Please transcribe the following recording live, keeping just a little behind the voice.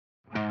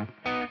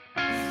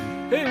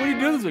Hey, what are you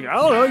doing this week? I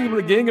don't know. You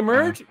want a gang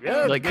emerge?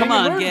 Yeah, Like, come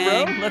on,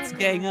 gang, let's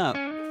gang up.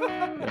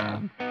 Yeah.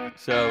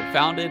 So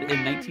founded in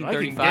I can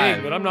 1935.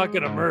 gang, but I'm not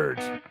gonna merge.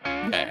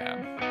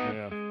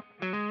 Yeah.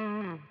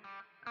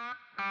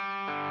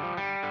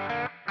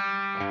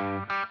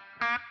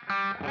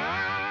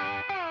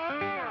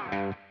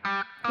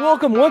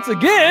 Welcome once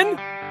again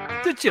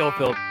to Chill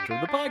Filter,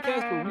 the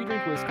podcast where we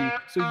drink whiskey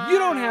so you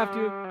don't have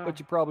to, but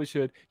you probably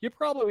should. You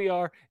probably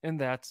are,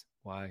 and that's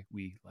why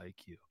we like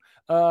you.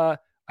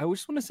 I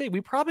just want to say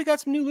we probably got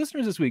some new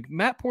listeners this week.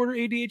 Matt Porter,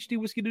 ADHD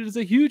Whiskey Dude, is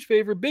a huge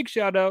favorite. Big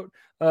shout out.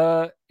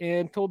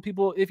 And told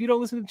people if you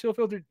don't listen to Chill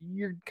Filter,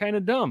 you're kind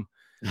of dumb.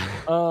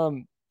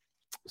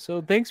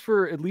 So thanks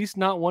for at least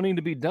not wanting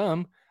to be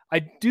dumb. I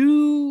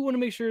do want to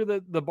make sure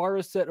that the bar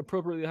is set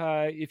appropriately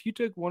high. If you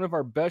took one of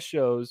our best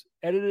shows,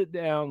 edit it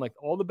down, like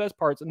all the best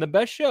parts, and the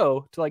best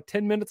show to like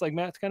 10 minutes, like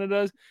Matt kind of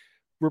does,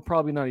 we're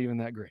probably not even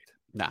that great.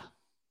 Nah.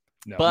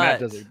 No, but,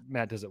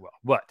 Matt does it well.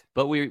 What?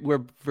 But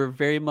we're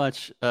very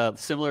much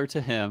similar to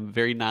him,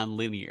 very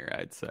non-linear,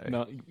 I'd say.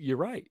 No, you're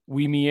right.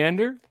 We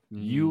meander.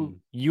 You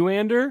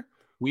ander.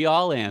 We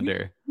all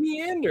ander.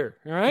 We meander.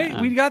 All right. Yeah.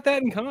 We got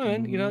that in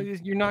common. You know,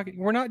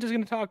 we're not just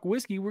going to talk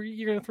whiskey.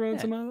 You're going to throw in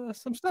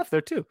some stuff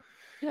there too.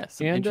 Yeah.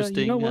 Some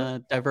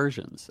interesting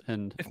diversions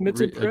and if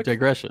Mitzi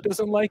digressions.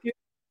 Doesn't like it.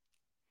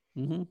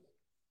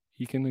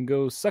 He can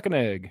go suck an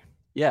egg.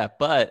 Yeah.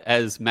 But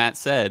as Matt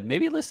said,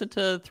 maybe listen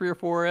to 3 or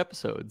 4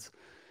 episodes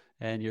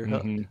and you're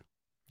hooked.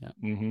 Yeah.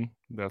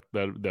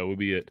 That would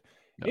be it.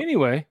 Yep.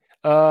 Anyway,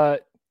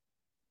 what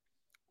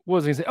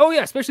was I going to say? Oh,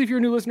 yeah, especially if you're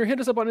a new listener, hit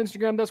us up on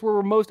Instagram. That's where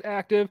we're most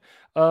active.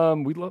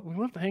 We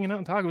love hanging out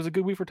and talking. It was a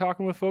good week for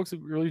talking with folks. We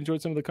really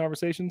enjoyed some of the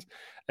conversations,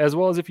 as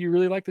well as if you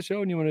really like the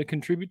show and you want to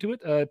contribute to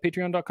it,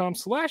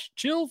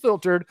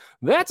 patreon.com/chillfiltered.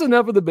 That's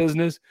enough of the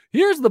business.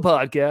 Here's the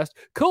podcast.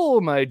 Cole,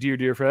 my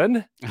dear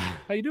friend.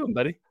 How you doing,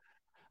 buddy?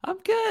 I'm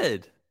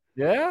good.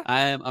 Yeah?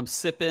 I'm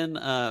sipping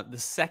the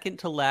second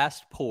to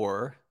last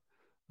pour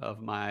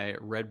of my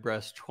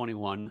Redbreast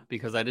 21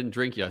 because I didn't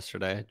drink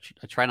yesterday.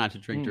 I try not to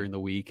drink during the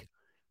week.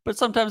 But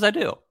sometimes I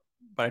do,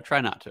 but I try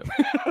not to.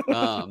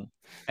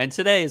 And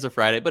today is a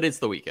Friday, but it's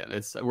the weekend.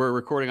 We're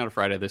recording on a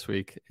Friday this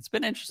week. It's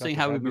been interesting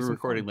how we've been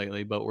recording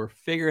lately, but we're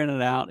figuring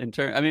it out.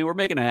 We're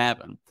making it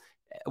happen.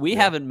 We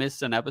haven't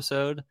missed an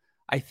episode,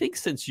 I think,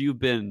 since you've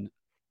been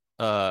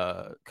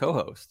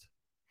co-host.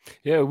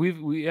 Yeah,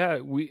 we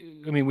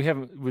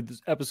haven't with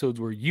these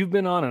episodes where you've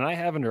been on and I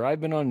haven't, or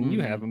I've been on and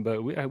you haven't,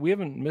 but we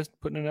haven't missed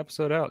putting an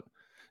episode out.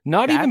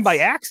 Not even by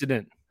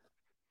accident.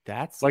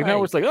 That's like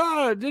now it's like,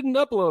 it didn't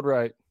upload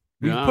right.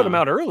 We put them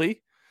out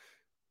early.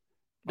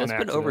 That's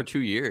been over 2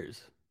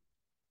 years.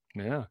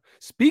 Yeah.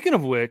 Speaking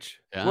of which,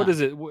 what is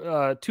it?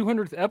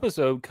 200th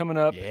episode coming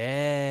up.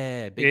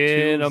 Yeah, big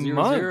in a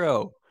month.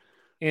 200.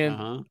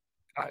 And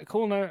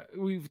Cole and I,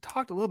 we've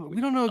talked a little bit.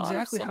 We don't know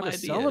exactly how to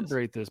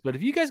celebrate this, but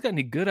if you guys got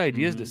any good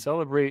ideas to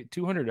celebrate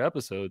 200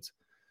 episodes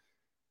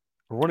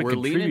or want to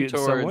contribute in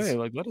some way,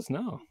 like let us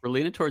know. We're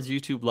leaning towards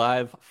YouTube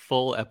Live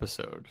full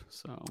episode.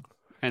 So.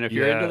 And if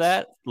you're into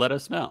that, let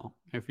us know.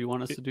 If you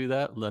want us to do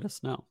that, let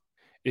us know.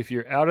 If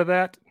you're out of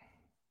that,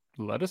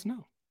 let us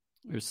know.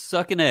 You're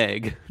sucking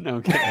egg.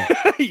 No,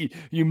 okay.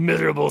 You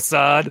miserable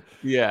sod.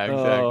 Yeah,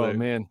 exactly. Oh,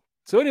 man.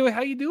 So anyway,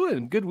 how you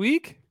doing? Good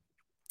week?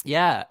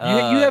 Yeah.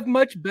 You have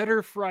much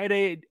better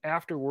Friday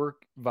after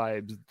work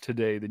vibes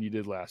today than you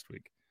did last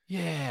week.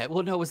 Yeah.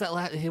 Well, no, was that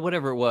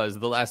whatever it was,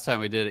 the last time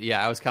we did it.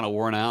 Yeah, I was kind of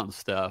worn out and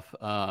stuff.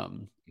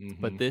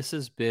 But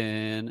it's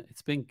been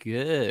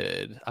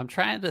good. I'm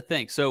trying to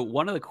think. So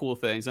one of the cool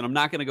things, and I'm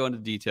not going to go into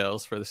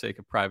details for the sake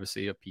of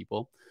privacy of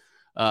people,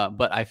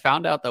 but I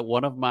found out that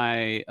one of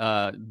my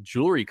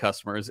jewelry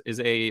customers is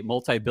a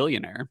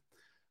multi-billionaire,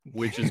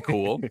 which is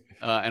cool.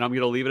 And I'm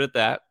going to leave it at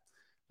that.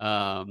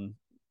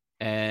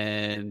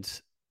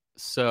 And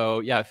so,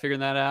 yeah, figuring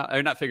that out,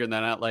 or not figuring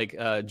that out, like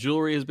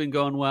jewelry has been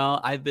going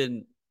well. I've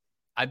been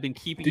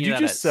keeping. Did you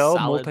just sell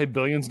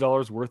multi-billions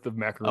dollars worth of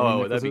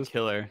macaroni? Oh, that'd be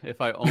killer!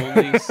 If I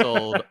only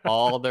sold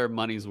all their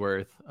money's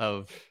worth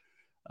of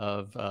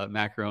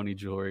macaroni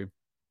jewelry.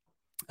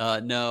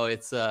 No,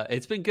 it's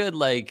been good.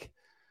 Like,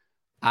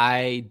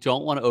 I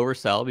don't want to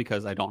oversell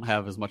because I don't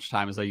have as much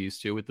time as I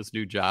used to with this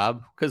new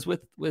job. Because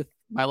with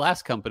my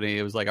last company,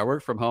 it was like I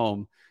worked from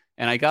home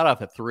and I got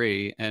off at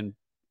 3:00, and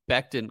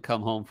Beck didn't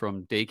come home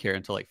from daycare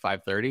until like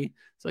 5:30,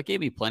 so it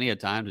gave me plenty of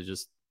time to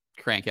just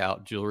crank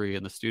out jewelry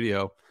in the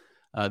studio.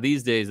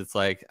 These days, it's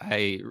like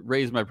I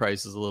raise my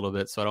prices a little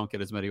bit so I don't get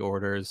as many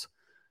orders.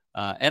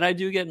 And I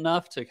do get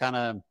enough to kind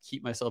of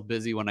keep myself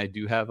busy when I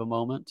do have a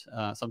moment.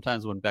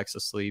 Sometimes when Beck's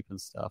asleep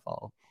and stuff,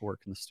 I'll work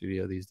in the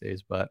studio these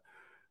days. But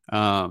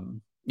yeah,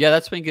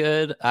 that's been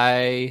good.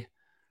 I'm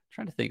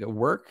trying to think of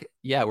work.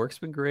 Yeah, work's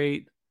been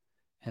great.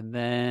 And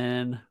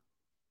then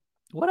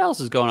what else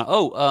is going on?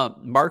 Oh,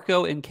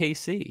 Marco in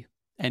KC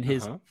and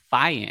his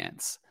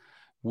Fiance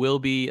will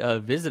be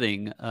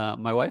visiting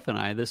my wife and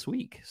I this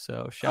week.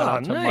 So shout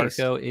out to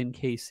Marco in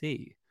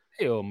KC.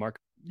 Hey, Marco.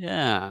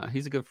 Yeah,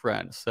 he's a good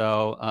friend.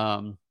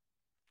 So,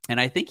 and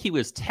I think he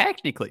was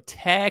technically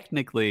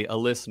a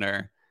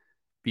listener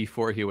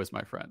before he was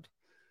my friend.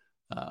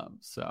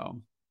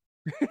 So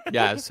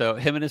yeah, so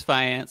him and his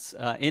finance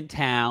in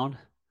town,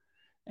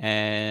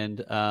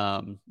 and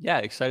yeah,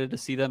 excited to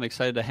see them,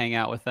 excited to hang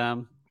out with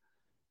them,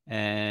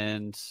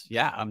 and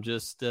yeah, I'm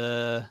just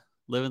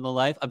living the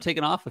life. I'm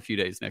taking off a few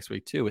days next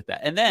week too with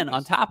that, and then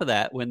on top of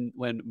that, when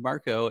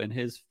Marco and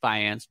his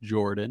finance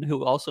Jordan,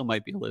 who also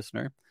might be a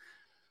listener,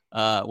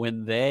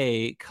 when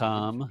they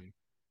come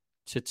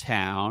to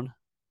town,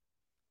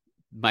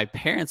 my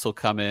parents will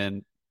come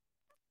in.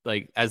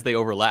 Like as they'll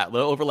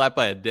overlap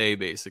by a day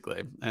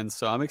basically. And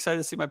so I'm excited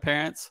to see my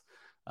parents.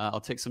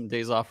 I'll take some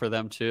days off for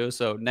them too.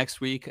 So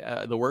next week,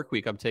 the work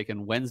week, I'm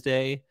taking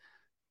Wednesday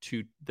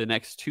to the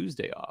next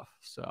Tuesday off.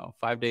 So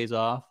 5 days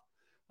off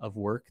of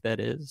work, that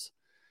is.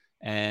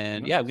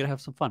 And yeah, I'm going to have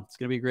some fun. It's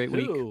going to be a great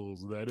week.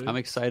 I'm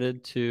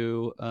excited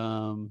to,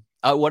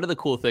 one of the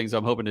cool things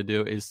I'm hoping to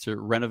do is to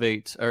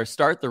renovate or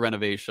start the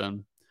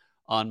renovation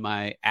on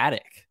my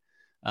attic.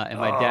 And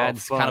my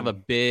dad's kind of a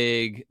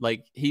big,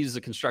 like, he's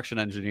a construction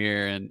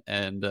engineer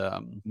and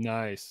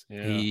nice.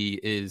 Yeah. He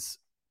is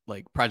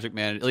like project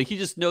manager. Like he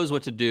just knows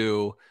what to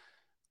do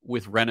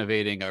with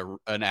renovating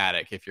an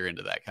attic if you're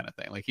into that kind of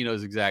thing. Like he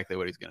knows exactly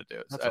what he's going to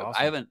do. That's So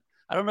awesome.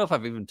 I don't know if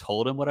I've even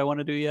told him what I want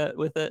to do yet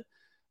with it,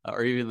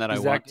 or even that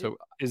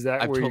Is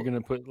that where you're going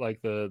to put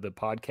like the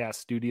podcast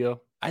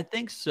studio? I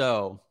think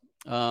so.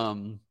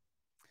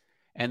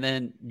 And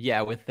then,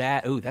 yeah, with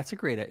that, that's a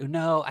great idea.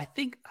 No, I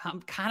think I'm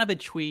kind of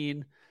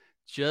between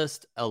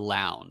just a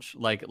lounge,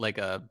 like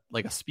a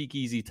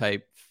speakeasy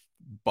type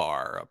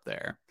bar up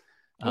there.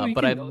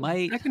 But I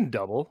can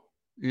double.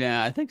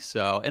 Yeah, I think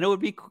so. And it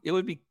would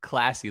be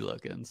classy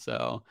looking.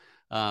 So,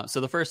 so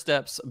the first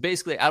steps,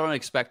 basically, I don't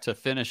expect to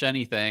finish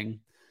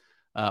anything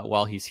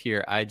while he's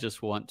here. I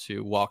just want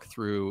to walk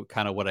through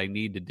kind of what I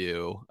need to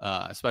do,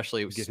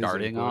 especially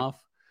starting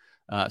off.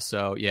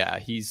 So yeah,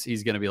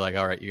 he's going to be like,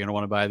 all right, you're going to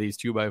want to buy these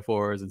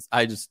 2x4s.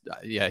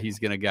 And he's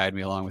going to guide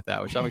me along with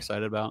that, which I'm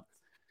excited about.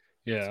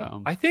 Yeah.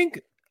 So. I think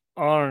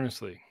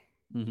honestly,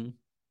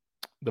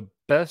 the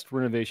best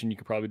renovation you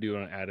could probably do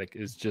on an attic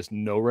is just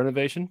no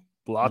renovation.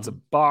 Lots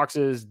of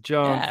boxes,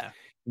 junk. Yeah.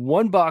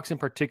 One box in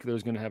particular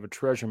is going to have a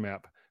treasure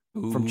map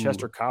from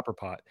Chester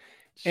Copperpot.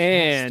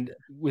 And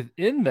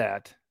within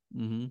that,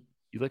 you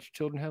let your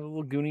children have a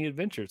little Goonie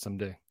adventure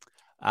someday.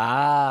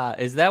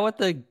 Is that what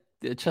the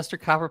Chester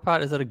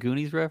Copperpot, is that a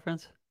Goonies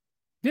reference?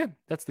 Yeah,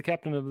 that's the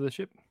captain of the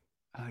ship.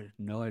 I had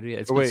no idea.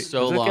 It's been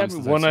so long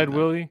since One-Eyed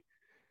Willie.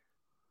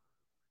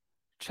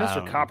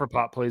 Chester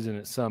Copperpot plays in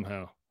it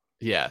somehow.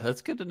 Yeah,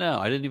 that's good to know.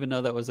 I didn't even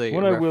know that was a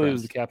One-Eyed Willie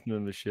was the captain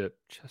of the ship.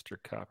 Chester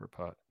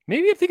Copperpot.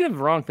 Maybe I'm thinking of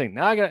the wrong thing.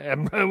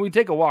 Now we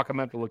take a walk. I'm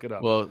gonna have to look it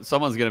up. Well,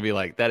 someone's gonna be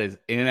like, "That is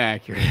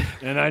inaccurate,"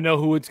 and I know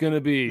who it's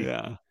gonna be.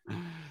 Yeah.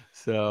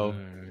 So,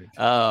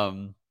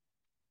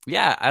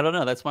 yeah, I don't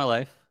know. That's my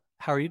life.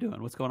 How are you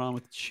doing? What's going on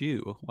with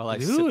you while I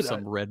sip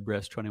some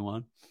Redbreast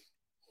 21?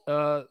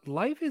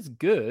 Life is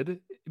good.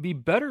 It'd be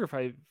better if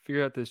I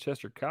figure out this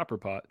Chester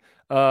Copperpot.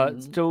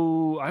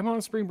 So I'm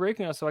on spring break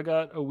now, so I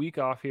got a week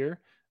off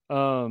here.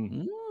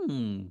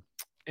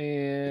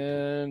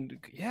 And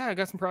yeah, I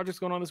got some projects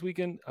going on this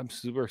weekend. I'm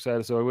super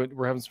excited. So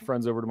we're having some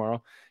friends over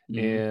tomorrow,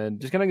 and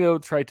just gonna go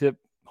tri-tip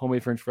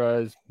homemade French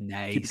fries.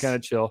 Nice. Keep it kind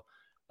of chill.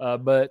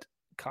 But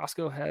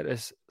Costco had a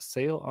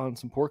sale on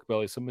some pork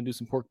belly. So I'm gonna do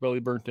some pork belly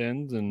burnt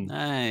ends, and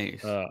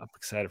nice. I'm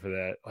excited for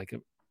that. Like,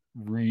 I'm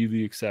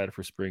really excited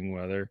for spring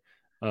weather.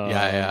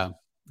 Yeah.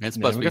 It's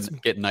supposed to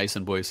get nice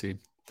in Boise.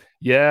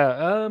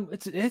 Yeah,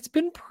 it's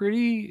been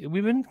pretty.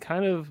 We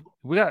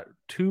got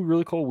 2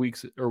 really cold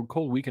weeks, or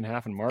cold week and a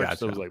half in March. Gotcha.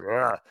 So it was like,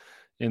 rah.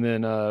 And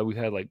then we've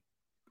had like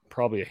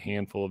probably a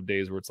handful of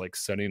days where it's like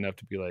sunny enough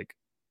to be like,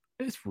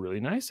 it's really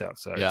nice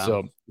outside. Yeah.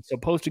 So it's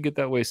supposed to get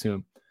that way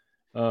soon.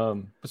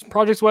 But some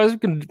projects wise, we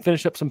can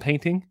finish up some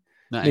painting.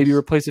 Nice. Maybe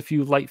replace a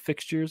few light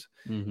fixtures.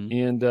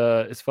 And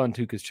it's fun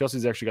too because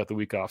Chelsea's actually got the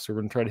week off, so we're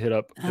gonna try to hit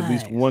up at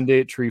least one day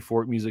at Tree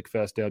Fort Music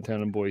Fest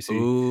downtown in Boise.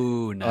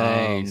 Ooh,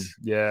 nice.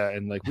 Yeah,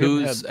 and like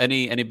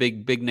any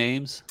big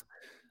names?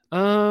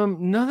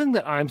 Nothing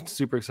that I'm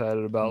super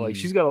excited about. Like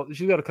she's got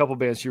a couple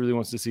bands she really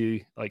wants to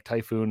see, like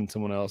Typhoon and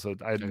someone else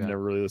that I've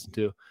never really listened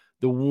to.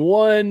 The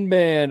one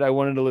band I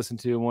wanted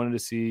to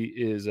see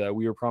is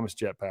We Were Promised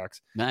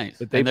Jetpacks. Nice.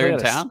 But they're in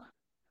town.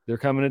 They're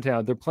coming to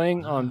town. They're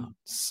playing on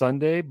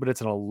Sunday, but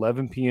it's an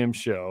 11 p.m.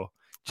 show.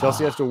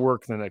 Chelsea has to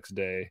work the next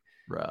day.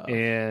 Rough.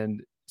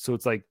 And so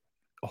it's like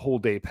a whole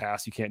day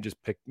pass. You can't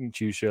just pick and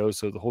choose shows.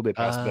 So the whole day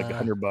pass is like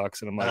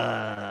 $100. And I'm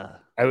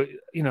like,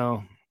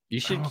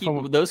 you should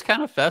keep those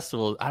kind of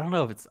festivals. I don't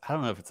know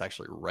if it's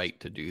actually right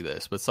to do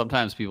this, but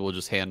sometimes people will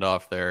just hand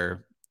off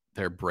their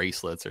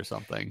bracelets or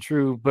something.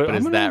 True. But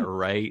is that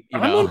right?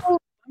 I'm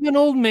an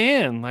old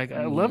man. Like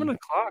 11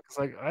 o'clock. It's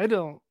like, I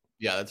don't.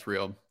 Yeah, that's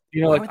real.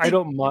 I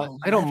don't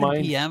mind. I don't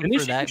mind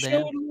for that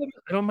band.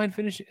 I don't mind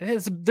finishing.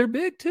 They're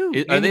big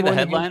too. Are they the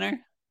headliner?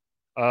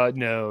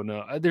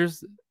 No.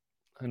 There's,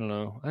 I don't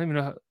know. I don't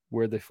even know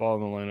where they fall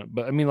in the lineup.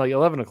 But I mean, like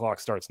 11 o'clock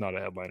start's not a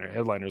headliner.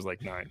 Headliner's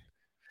like 9.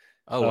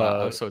 Oh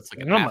wow! So it's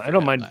like I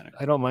don't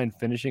mind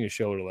finishing a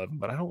show at 11.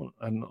 But I'm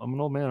an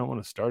old man. I don't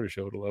want to start a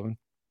show at 11.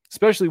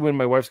 especially when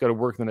my wife's got to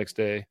work the next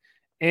day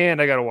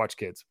and I got to watch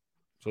kids.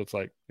 So it's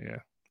like, yeah,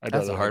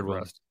 That's a hard one.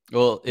 rest.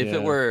 Well, if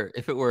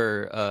it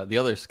were the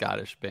other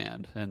Scottish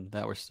band and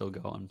that were still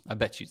going, I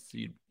bet you'd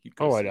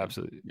go. Oh, I'd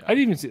absolutely. Yeah. I'd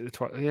even see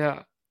the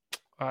yeah.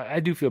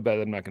 I do feel bad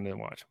that I'm not going to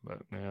watch, but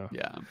yeah.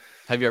 Yeah.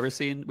 Have you ever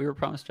seen We Were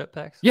Promised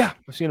Jetpacks? Yeah,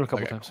 I've seen them a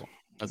couple times. Cool.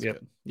 That's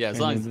good. Yeah, as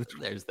long as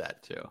there's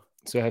that too.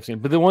 So I have seen.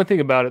 But the one thing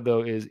about it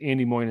though is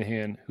Andy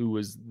Moynihan, who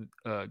was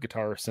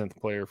guitar synth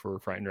player for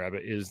Frightened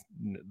Rabbit, is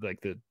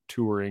like the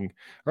touring.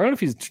 I don't know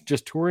if he's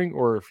just touring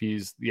or if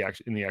he's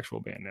in the actual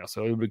band now.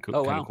 So it would be kind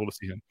of cool to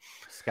see him.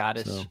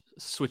 Scottish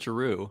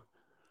switcheroo.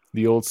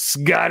 The old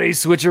Scotty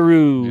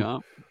switcheroo. Yeah.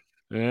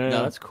 Yeah,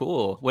 no, that's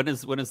cool. When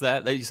is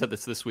that? You said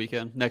this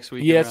weekend, next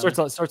week? Yeah, it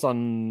starts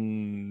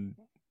on.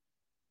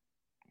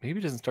 Maybe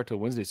it doesn't start till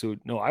Wednesday. So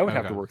no, I would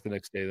have to work the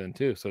next day then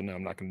too. So no,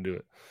 I'm not going to do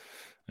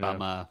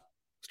it.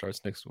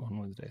 Starts next on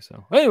Wednesday.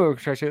 So anyway, we're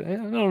trying to. I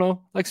don't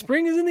know. Like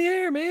spring is in the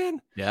air,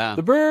 man. Yeah.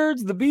 The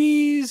birds, the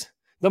bees,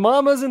 the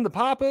mamas and the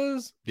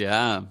papas.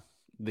 Yeah.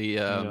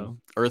 The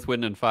Earth,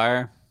 Wind, and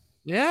Fire.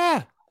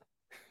 Yeah.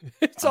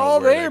 It's all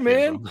there,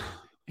 man.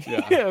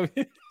 Yeah.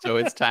 So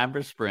it's time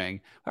for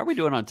spring. How are we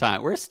doing on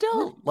time? We're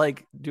still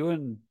like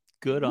doing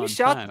good on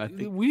time. I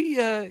think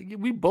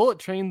we bullet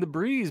trained the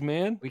breeze,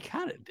 man. We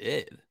kind of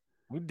did.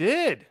 We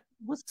did.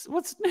 What's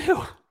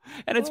new?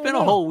 And it's been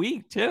a whole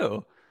week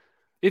too.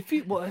 It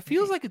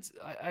feels like it's.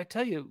 I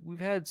tell you, we've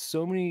had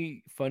so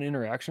many fun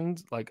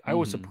interactions. Like I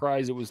was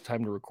surprised it was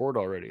time to record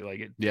already. Like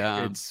it.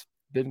 Yeah. It's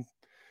been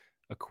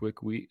a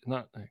quick week.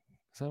 Not is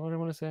that what I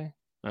want to say?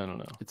 I don't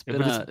know. It's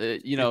been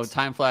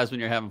time flies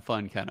when you're having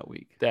fun kind of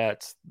week. There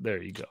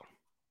you go.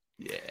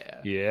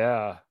 Yeah.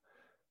 Yeah.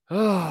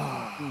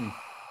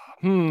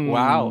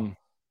 Wow.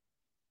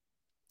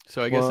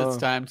 So I guess it's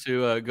time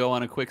to go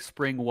on a quick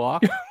spring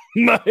walk.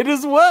 Might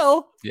as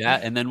well. Yeah,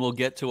 and then we'll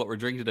get to what we're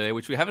drinking today,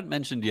 which we haven't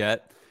mentioned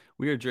yet.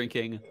 We are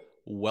drinking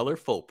Weller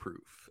Full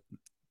Proof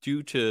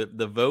due to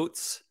the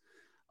votes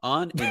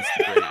on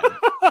Instagram.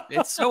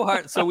 It's so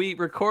hard. So we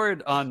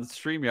record on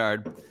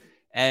StreamYard.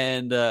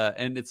 And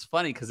it's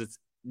funny because it's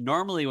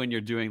normally when you're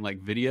doing like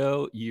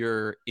video,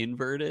 you're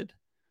inverted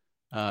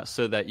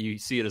so that you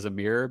see it as a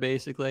mirror,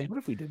 basically. What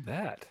if we did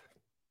that?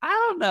 I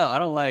don't know. I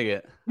don't like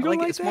it.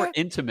 It's more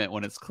intimate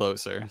when it's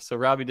closer. So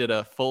Robbie did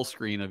a full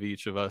screen of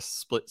each of us,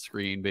 split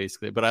screen,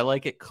 basically. But I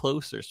like it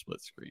closer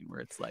split screen where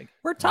it's like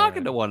we're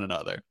talking to one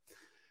another,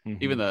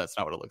 even though that's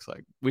not what it looks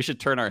like. We should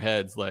turn our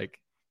heads like.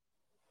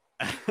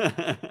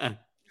 Hi,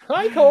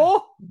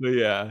 Cole. But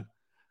yeah.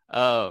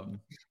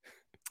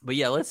 But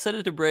yeah, let's set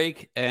it to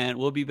break, and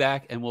we'll be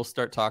back, and we'll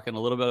start talking a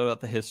little bit about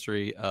the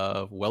history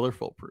of Weller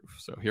Full Proof.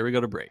 So here we go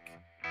to break.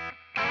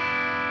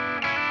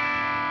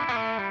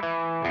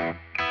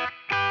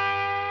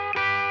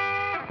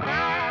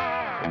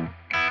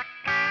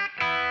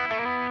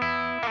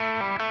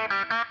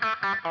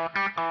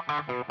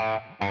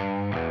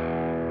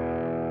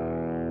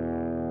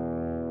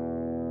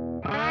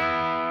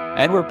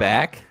 And we're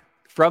back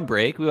from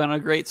break. We went on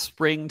a great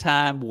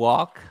springtime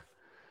walk.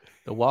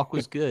 The walk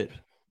was good.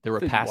 There were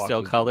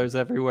pastel colors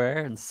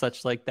everywhere and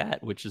such like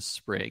that, which is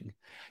spring.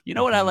 You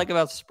know what I like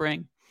about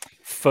spring?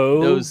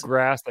 Faux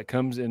grass that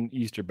comes in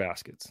Easter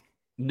baskets.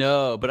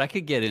 No, but I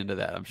could get into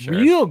that, I'm sure.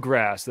 Real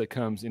grass that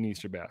comes in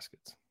Easter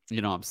baskets.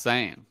 You know what I'm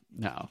saying?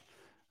 No.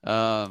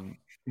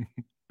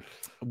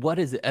 What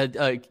is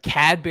it?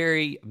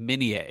 Cadbury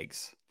mini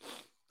eggs.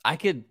 I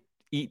could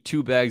eat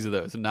 2 bags of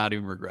those and not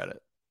even regret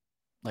it.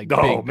 Like,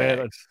 oh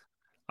man,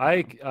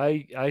 I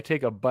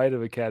take a bite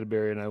of a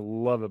Cadbury and I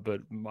love it,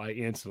 but I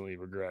instantly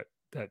regret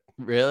that.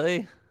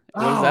 Really?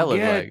 What does that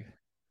look like?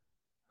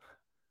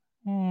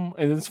 And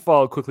it's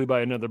followed quickly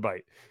by another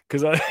bite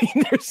because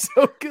they're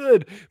so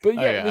good. But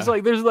yeah,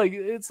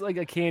 it's like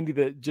a candy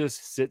that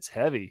just sits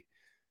heavy.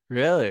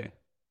 Really?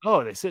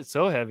 Oh, they sit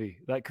so heavy.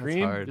 That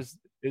cream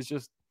it's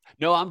just.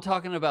 No, I'm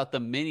talking about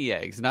the mini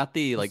eggs, not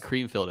the like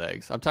cream filled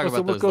eggs. I'm talking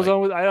about what goes on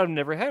with. I've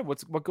never had.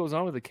 What goes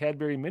on with the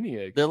Cadbury mini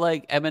egg? They're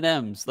like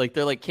M&Ms, like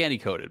they're like candy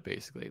coated,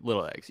 basically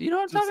little eggs. You know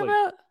what I'm talking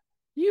about?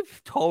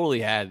 You've totally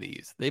had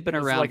these. They've been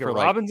around for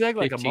like Robin's egg,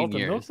 like a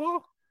malted milk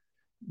ball.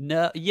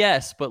 No,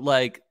 yes, but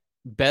like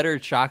better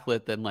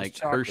chocolate than like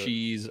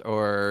Hershey's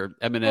or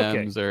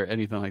M&Ms or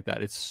anything like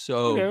that. It's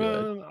so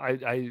good.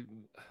 I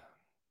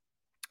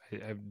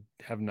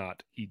have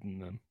not eaten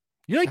them.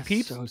 You like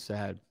Peeps? So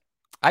sad.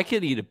 I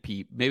could eat a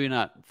Peep, maybe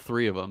not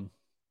 3 of them.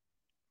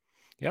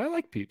 Yeah, I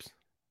like Peeps.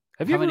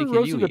 Have you ever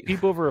roasted a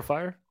Peep over a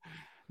fire?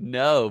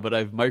 No, but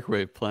I've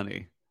microwaved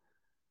plenty.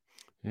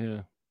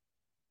 Yeah.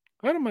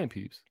 I don't mind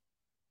Peeps.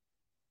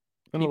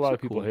 I know a lot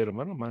of people hate them.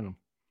 I don't mind them.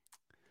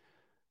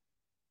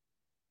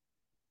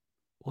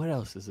 What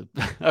else is it?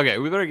 Okay,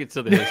 we better get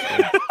to the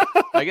history.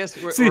 I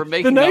guess we're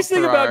making the nice up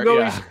thing for about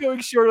going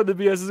short on the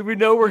BS is we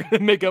know we're going to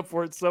make up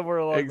for it somewhere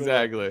along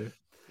exactly. the way.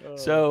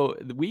 So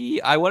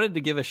I wanted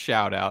to give a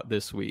shout out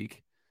this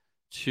week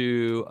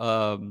to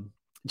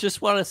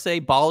just want to say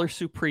Baller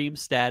Supreme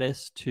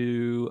status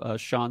to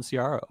Sean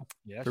Ciaro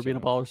for being a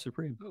Baller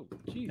Supreme. Oh,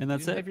 geez, and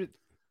that's it.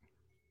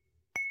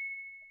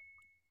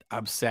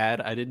 I'm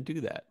sad I didn't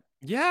do that.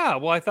 Yeah,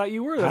 well, I thought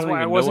you were. I That's don't why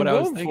I even know wasn't what I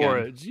was going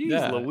for thinking. it. Jeez,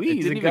 Yeah, Louise. it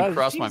didn't and even guys,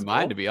 cross my jeez,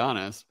 mind, Will. to be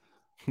honest.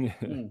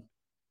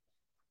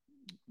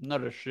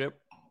 Another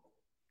sip.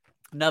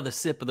 Another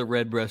sip of the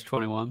Redbreast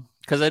 21.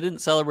 Because I didn't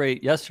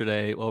celebrate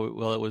yesterday.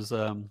 Well, it was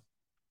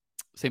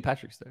St.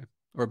 Patrick's Day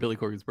or Billy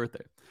Corgan's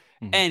birthday.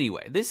 Mhm.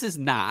 Anyway, this is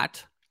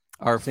not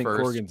our St.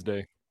 first Corgan's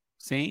Day.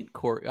 St.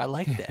 Corgan. I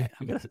like that.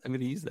 I'm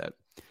gonna use that.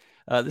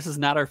 This is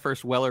not our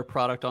first Weller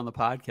product on the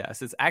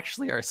podcast. It's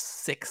actually our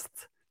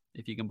sixth,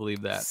 if you can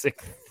believe that.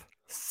 Sixth.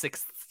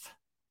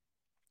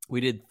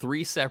 We did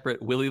 3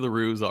 separate Willie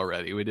LaRue's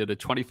already. We did a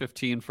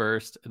 2015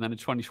 first, and then a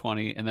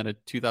 2020, and then a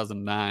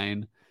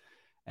 2009.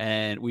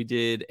 And we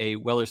did a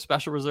Weller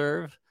Special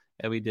Reserve,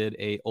 and we did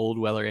a Old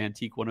Weller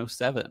Antique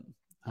 107.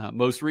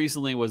 Most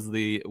recently was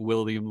the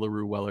William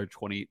LaRue Weller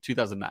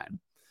 2009.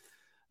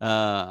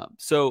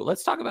 So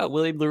let's talk about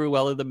William LaRue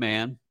Weller, the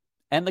man,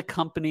 and the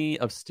company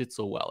of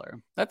Stitzel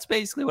Weller. That's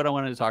basically what I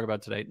wanted to talk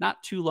about today.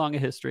 Not too long a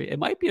history. It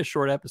might be a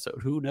short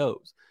episode. Who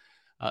knows?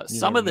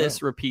 Some of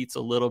this repeats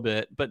a little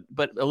bit, but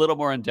a little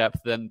more in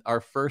depth than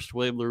our first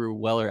William LaRue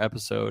Weller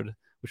episode,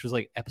 which was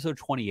like episode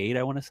 28,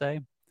 I want to say,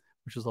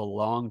 which was a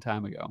long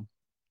time ago.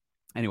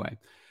 Anyway,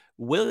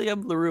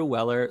 William LaRue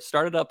Weller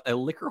started up a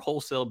liquor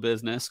wholesale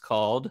business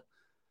called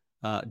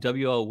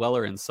W.L.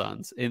 Weller and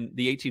Sons in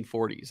the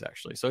 1840s,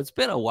 actually. So it's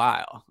been a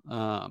while.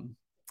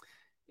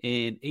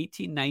 In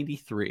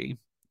 1893,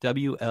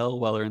 W.L.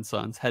 Weller and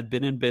Sons had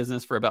been in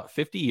business for about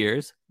 50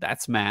 years.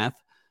 That's math.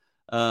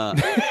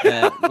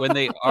 When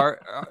they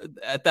are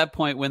at that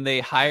point, when they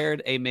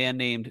hired a man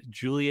named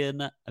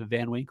Julian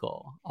Van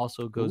Winkle,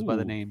 also goes by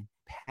the name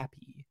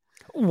Pappy.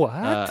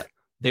 What?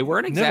 They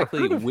weren't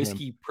exactly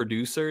whiskey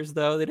producers,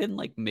 though. They didn't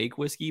like make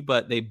whiskey,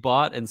 but they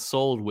bought and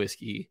sold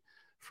whiskey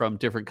from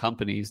different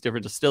companies,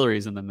 different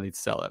distilleries, and then they'd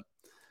sell it.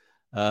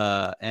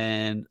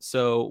 And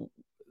so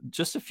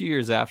just a few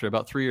years after,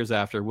 about 3 years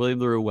after, William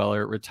LaRue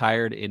Weller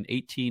retired in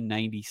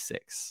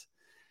 1896.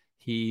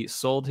 He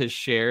sold his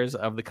shares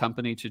of the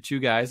company to 2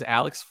 guys,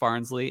 Alex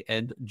Farnsley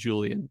and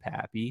Julian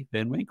Pappy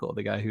Van Winkle,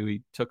 the guy who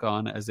he took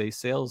on as a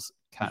sales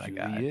kind of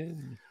guy.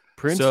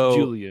 Prince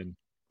Julian.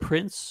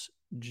 Prince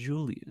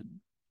Julian.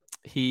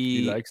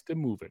 He likes to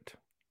move it.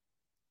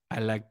 I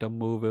like to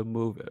move it.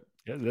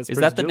 Yeah, Is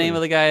that the name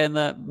of the guy in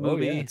that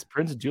movie? Oh, yeah, it's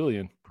Prince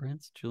Julian.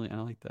 Prince Julian.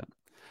 I like that.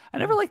 I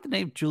never liked the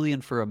name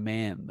Julian for a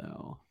man,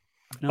 though.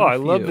 I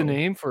love the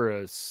name for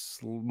a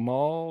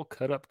small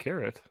cut up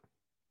carrot.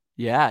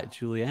 Yeah,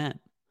 Julianne.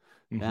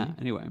 Mm-hmm. Yeah,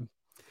 anyway.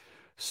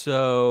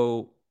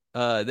 So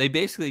they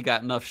basically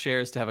got enough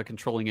shares to have a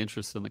controlling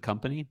interest in the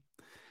company.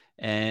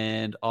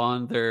 And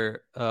on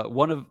their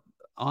one of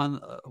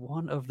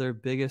their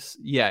biggest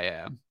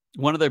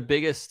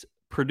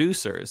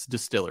producers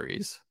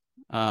distilleries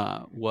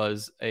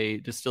was a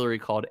distillery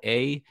called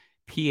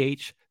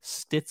A.P.H.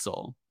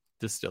 Stitzel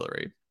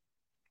Distillery.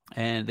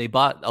 And they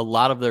bought a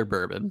lot of their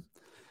bourbon.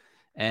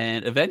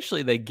 And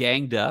eventually they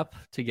ganged up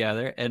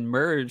together and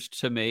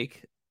merged to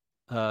make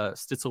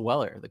Stitzel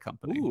Weller, the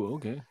company. Ooh,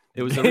 okay.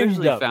 It was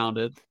originally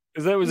founded.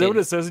 Was that what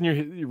it says in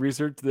your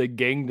research? They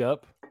ganged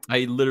up?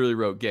 I literally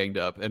wrote ganged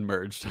up and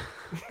merged.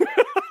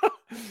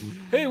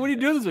 Hey, what are you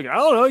doing this week? I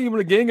don't know. You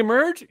want to gang and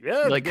merge?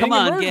 Yeah. Like, come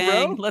on,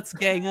 gang. Bro. Let's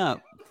gang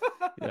up.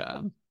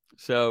 Yeah.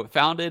 So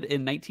founded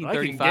in 1935.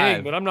 I can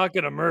gang, but I'm not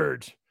going to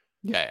merge.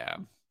 Yeah.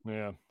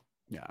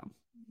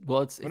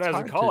 Well, when I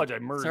was in college, I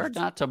merged. It's hard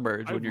not to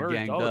merge when you're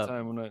ganged all up. The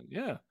time when I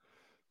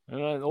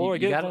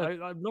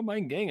don't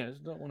mind ganging. I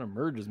just don't want to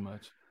merge as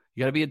much.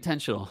 You got to be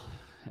intentional.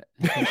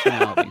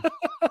 Intentionality.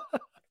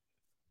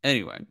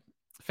 Anyway,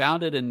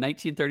 founded in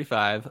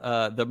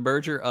 1935, the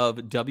merger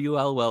of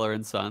W.L. Weller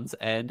and Sons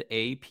and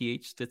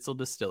A.P.H. Stitzel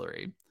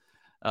Distillery.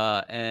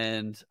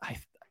 And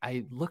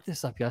I looked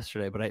this up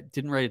yesterday, but I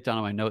didn't write it down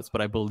on my notes.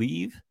 But I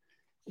believe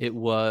it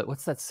was,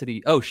 what's that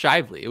city? Oh,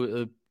 Shively. It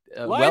was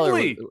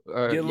Lively.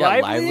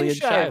 Lively and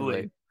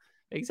Shively.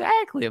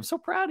 Exactly. I'm so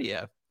proud of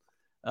you.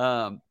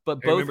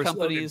 But both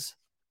companies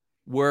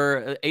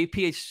were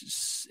APH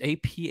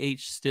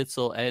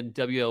Stitzel and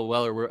W.L.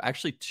 Weller were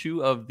actually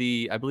 2 of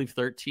the, I believe,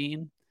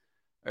 13,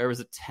 or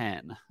was it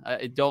 10?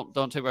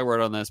 Don't take my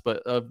word on this, but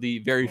of the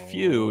very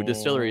few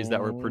distilleries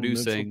that were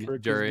producing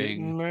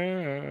during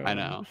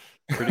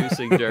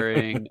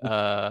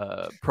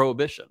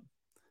Prohibition.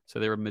 So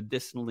they were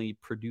medicinally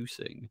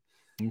producing.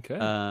 Okay.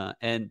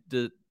 And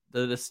the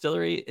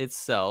distillery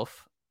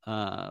itself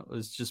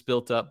was just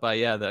built up by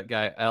that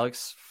guy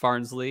Alex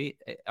Farnsley,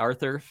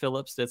 Arthur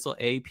Philip Stitzel,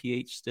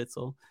 A.P.H.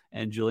 Stitzel,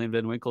 and Julian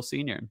Van Winkle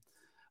Sr.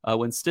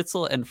 When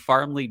Stitzel and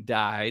Farnley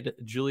died,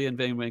 Julian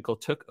Van Winkle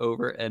took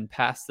over and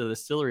passed the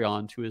distillery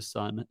on to his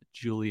son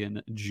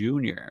Julian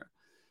Jr.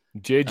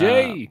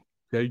 JJ.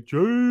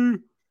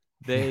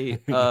 They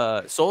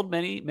sold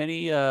many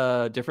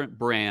different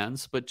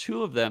brands, but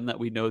 2 of them that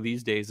we know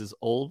these days is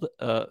Old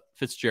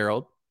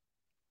Fitzgerald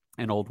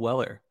and Old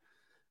Weller.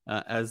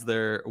 As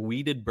their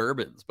weeded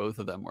bourbons, both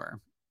of them were.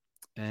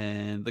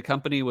 And the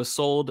company was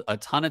sold a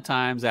ton of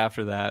times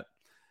after that.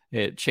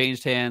 It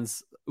changed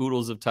hands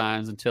oodles of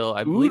times until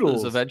I believe it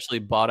was eventually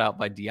bought out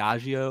by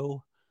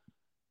Diageo.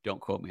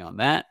 Don't quote me on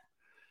that.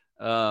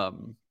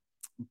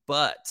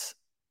 But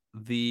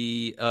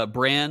the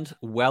brand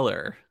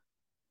Weller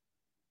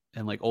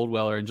and like Old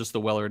Weller and just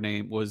the Weller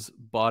name was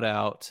bought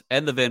out,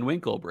 and the Van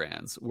Winkle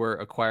brands were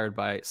acquired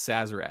by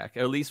Sazerac. Or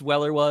at least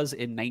Weller was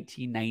in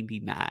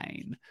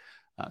 1999.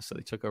 So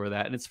they took over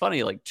that. And it's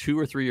funny, like 2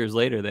 or 3 years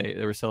later,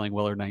 they were selling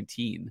Weller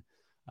 19.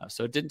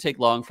 So it didn't take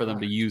long for them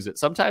to use it.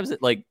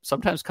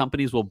 Sometimes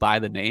companies will buy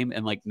the name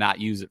and like not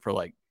use it for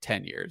like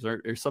 10 years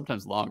or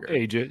sometimes longer.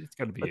 Age it. It's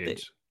got to be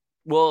age.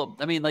 Well,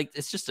 I mean, like,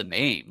 it's just a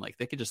name. Like,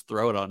 they could just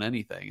throw it on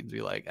anything and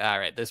be like, all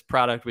right, this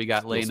product we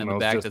got laying in the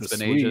back that's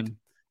been aging.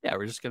 Yeah,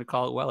 we're just going to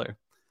call it Weller.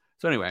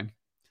 So anyway,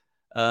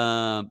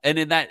 and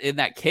in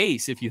that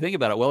case, if you think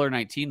about it, Weller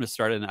 19 was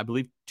started in, I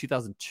believe,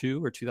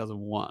 2002 or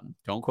 2001.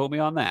 Don't quote me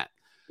on that.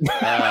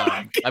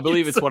 I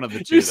believe it's one of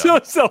the two. You're so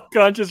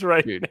self-conscious,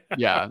 right? Dude,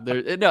 yeah. No,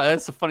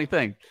 that's a funny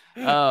thing.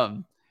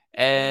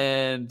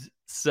 And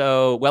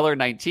so Weller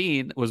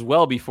 19 was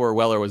well before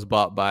Weller was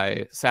bought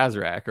by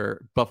Sazerac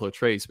or Buffalo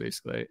Trace,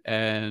 basically.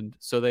 And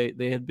so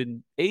they had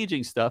been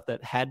aging stuff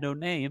that had no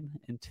name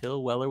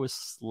until Weller was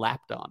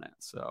slapped on it.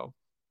 So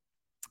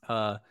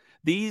there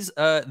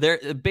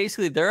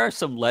are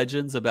some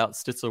legends about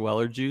Stitzel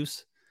Weller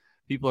juice.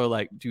 People are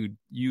like, dude,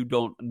 you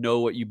don't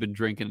know what you've been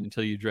drinking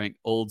until you drank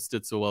old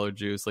Stitzel Weller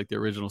juice, like the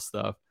original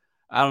stuff.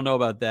 I don't know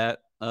about that.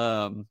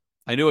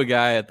 I knew a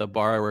guy at the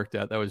bar I worked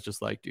at that was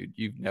just like, dude,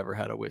 you've never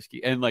had a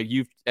whiskey. And like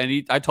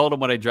I told him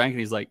what I drank, and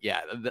he's like,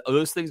 yeah,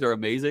 those things are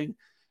amazing,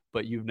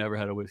 but you've never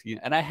had a whiskey.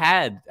 And I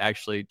had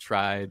actually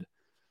tried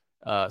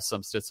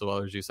some Stitzel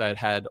Weller juice. I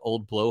had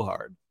Old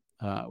Blowhard,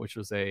 which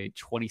was a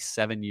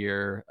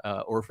 27-year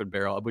orphan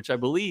barrel, which I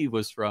believe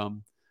was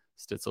from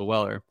Stitzel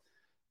Weller.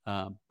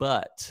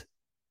 But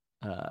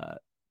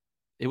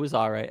it was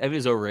all right. It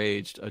was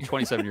overaged. A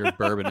 27-year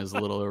bourbon is a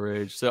little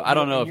overaged. So I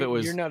don't know if it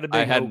was,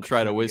 I hadn't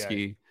tried a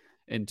whiskey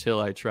until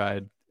I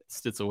tried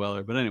Stitzel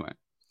Weller. But anyway,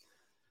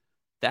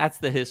 that's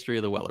the history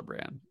of the Weller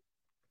brand.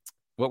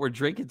 What we're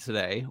drinking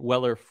today,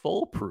 Weller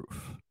Full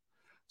Proof.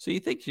 So you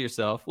think to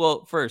yourself,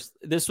 well, first,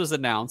 this was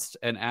announced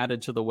and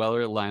added to the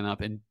Weller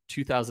lineup in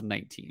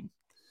 2019.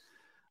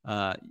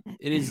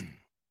 Is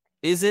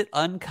it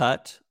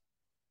uncut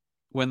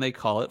when they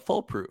call it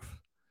full proof?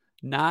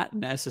 Not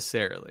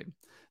necessarily.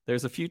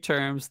 There's a few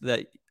terms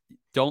that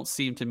don't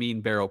seem to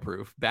mean barrel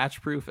proof.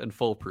 Batch proof and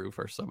full proof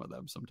are some of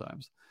them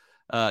sometimes.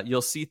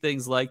 You'll see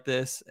things like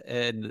this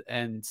and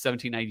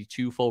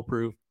 1792 full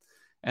proof,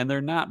 and they're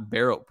not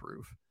barrel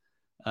proof.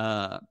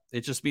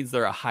 It just means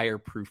they're a higher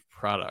proof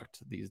product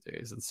these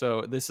days. And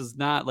so this is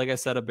not, like I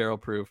said, a barrel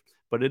proof,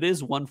 but it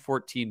is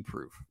 114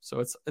 proof. So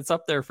it's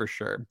up there for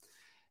sure.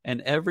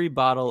 And every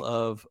bottle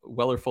of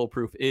Weller Full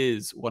Proof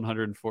is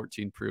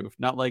 114 proof,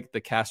 not like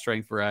the cast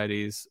strength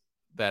varieties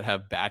that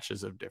have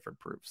batches of different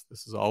proofs.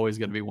 This is always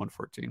going to be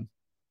 114.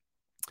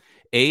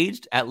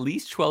 Aged at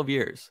least 12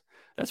 years.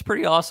 That's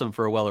pretty awesome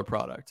for a Weller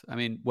product. I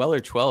mean, Weller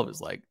 12 is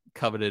like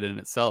coveted in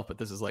itself, but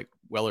this is like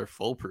Weller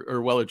Full Proof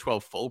or Weller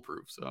 12 Full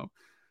Proof. So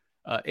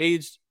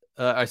aged,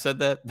 I said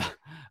that.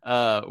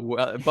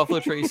 Buffalo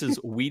Trace's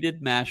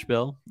Wheated Mash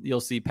Bill.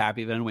 You'll see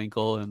Pappy Van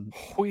Winkle and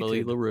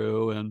Billy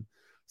LaRue and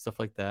stuff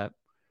like that.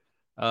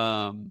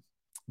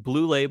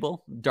 Blue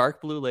label,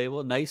 dark blue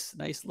label, nice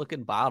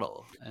looking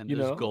bottle, and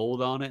there's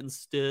gold on it and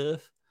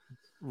stuff.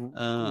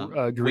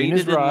 Green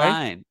is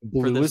rye,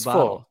 blue is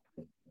full.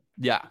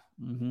 Yeah.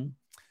 Mm-hmm.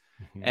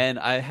 And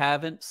I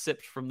haven't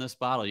sipped from this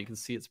bottle. You can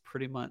see it's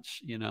pretty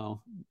much,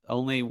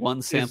 only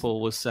one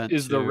sample was sent.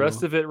 Is the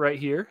rest of it right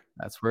here?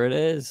 That's where it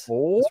is. That's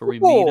where we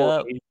meet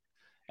up.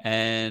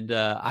 And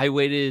I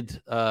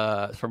waited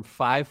from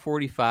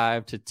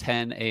 5:45 to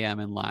 10 a.m.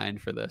 in line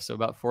for this. So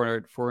about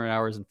 400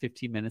 hours and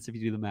 15 minutes if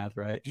you do the math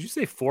right. Did you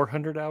say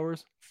 400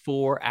 hours?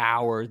 4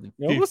 hours. It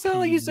almost sounded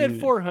like you said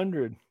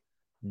 400.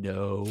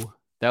 No.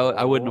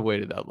 I wouldn't have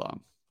waited that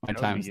long. My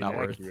time's not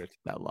worth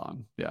that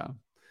long. Yeah.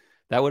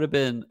 That would have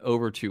been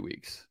over 2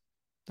 weeks.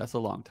 That's a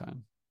long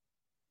time.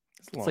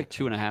 It's like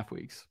 2.5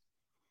 weeks.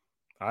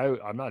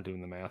 I'm not doing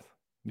the math.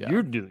 Yeah.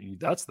 You're doing.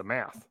 That's the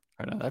math.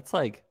 I know. That's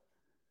like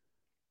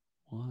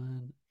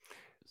one.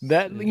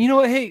 That you know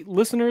what? Hey,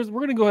 listeners,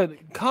 we're gonna go ahead.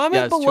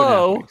 Comment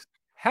below.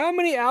 How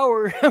many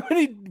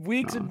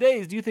weeks and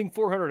days do you think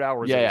 400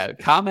 hours is? Yeah.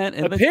 Comment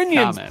in opinions,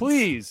 the comments.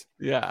 Please.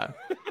 Yeah.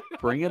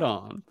 Bring it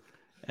on.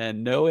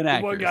 And no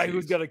inaccuracies. One guy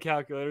who's got a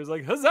calculator is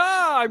like, huzzah!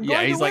 I'm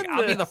going he's to like, win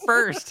I'll be the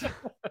first.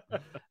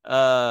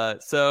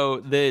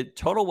 So the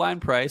total wine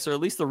price, or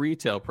at least the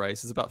retail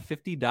price, is about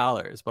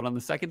 $50, but on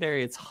the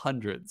secondary, it's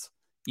hundreds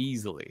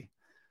easily.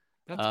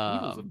 That's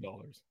oodles of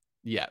dollars.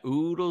 Yeah,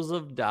 oodles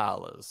of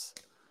dollars.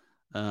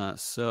 And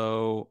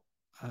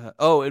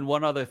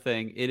one other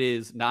thing, it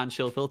is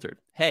non-chill filtered.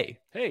 Hey,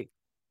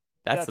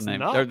 that's the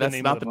name.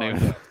 That's not the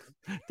name.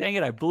 Dang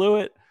it, I blew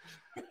it.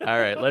 All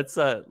right,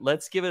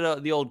 let's give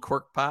it the old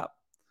cork pop,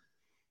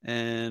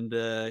 and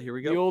here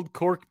we go. The old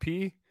cork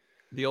pee.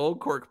 The old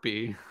cork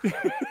pee.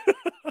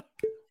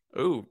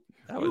 Ooh,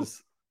 that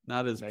was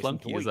not as nice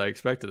plunky as I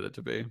expected it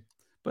to be,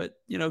 but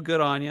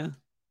good on you.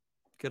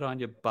 Good on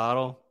you,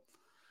 bottle.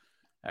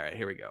 All right,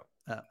 here we go.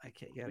 I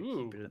can't. Gotta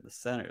keep it in the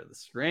center of the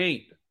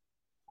screen.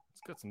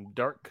 It's got some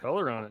dark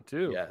color on it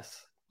too.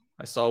 Yes.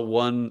 I saw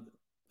one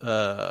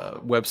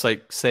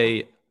website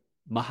say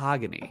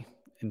mahogany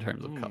in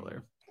terms of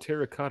color.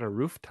 Terracotta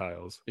roof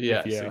tiles.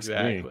 Yes, if you ask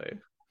exactly. Me.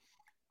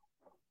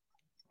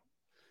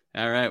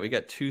 All right, we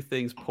got 2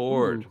 things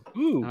poured.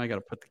 Ooh. Now I got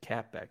to put the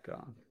cap back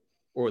on,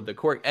 or the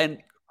cork. And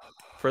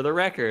for the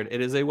record, it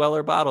is a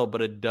Weller bottle,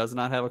 but it does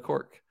not have a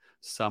cork.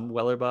 Some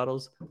Weller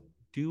bottles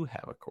do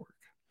have a cork.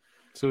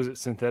 So is it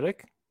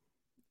synthetic?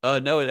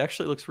 No, it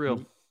actually looks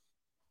real.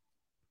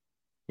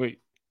 Wait,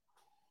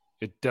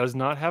 it does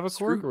not have a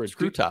cork or a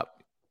screw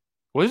top?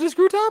 What is it,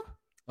 screw top?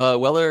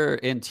 Weller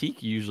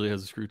Antique usually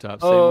has a screw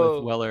top. Same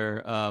with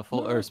Weller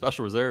full or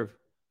Special Reserve.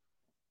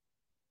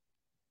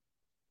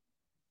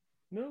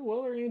 No,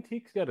 Weller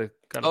Antique's got a.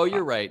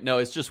 You're right. No,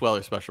 it's just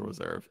Weller Special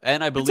Reserve,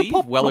 and I believe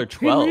Weller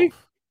 12.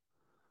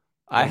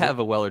 I have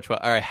a Weller 12,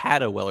 or I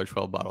had a Weller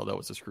 12 bottle that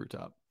was a screw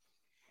top.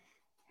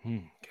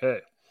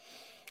 Okay,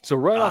 so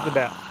right off the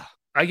bat,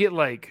 I get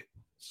like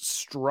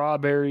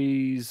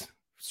strawberry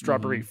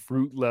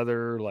fruit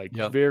leather, like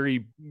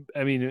very.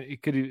 I mean,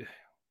 it could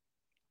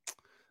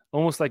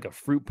almost like a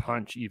fruit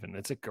punch. Even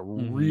it's like a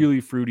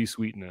really fruity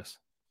sweetness.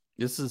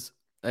 This is.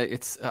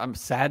 I'm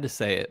sad to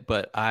say it,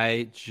 but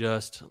I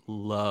just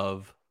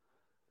love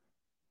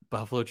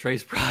Buffalo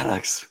Trace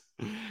products.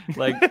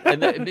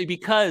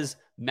 Because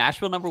Mash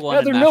Bill number 1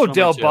 and they're Mash no Bill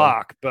Del number 2,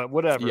 Bach, but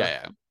whatever.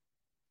 Yeah.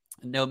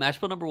 No, Mash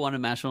Bill number 1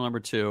 and Mash Bill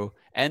number 2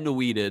 and the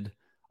Weeded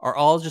are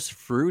all just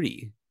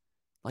fruity.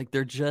 Like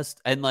they're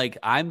just, and like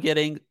I'm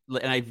getting,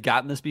 and I've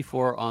gotten this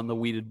before on the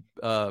Weeded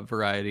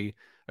variety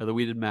or the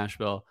Weeded Mash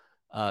Bill,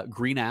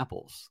 green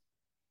apples.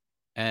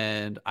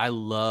 And I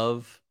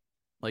love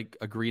like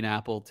a green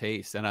apple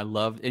taste, and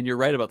and you're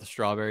right about the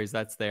strawberries.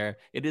 That's there.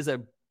 It is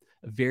a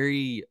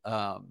very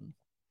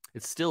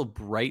it's still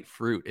bright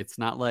fruit. It's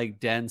not like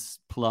dense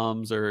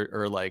plums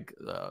or like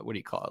what do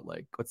you call it,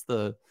 like what's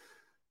the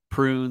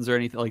prunes or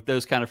anything like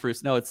those kind of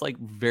fruits. No, it's like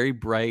very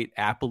bright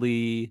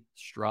appley,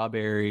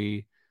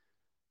 strawberry,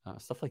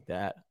 stuff like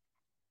that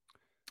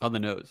on the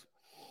nose.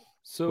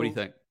 So what do you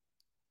think?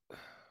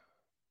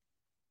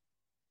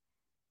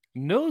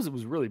 Nose, it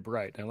was really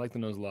bright. I like the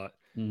nose a lot.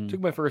 Took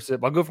my first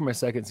sip. I'll go for my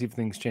second, see if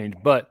things change.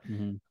 But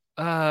kind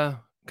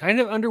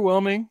of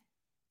underwhelming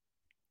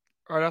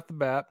right off the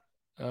bat.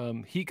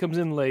 Heat comes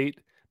in late.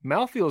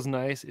 Mouth feels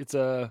nice. It's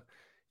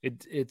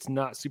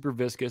not super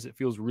viscous. It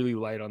feels really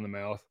light on the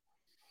mouth.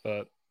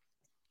 But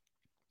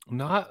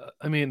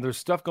there's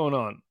stuff going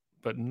on,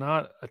 but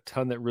not a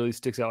ton that really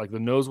sticks out. Like the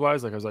nose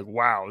wise, like I was like,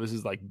 wow, this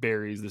is like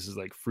berries. This is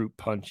like fruit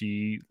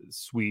punchy,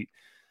 sweet.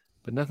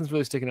 But nothing's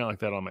really sticking out like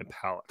that on my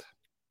palate.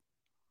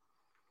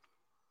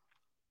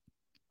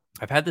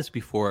 I've had this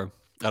before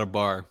at a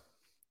bar,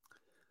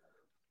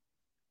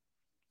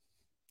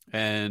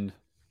 and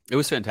it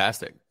was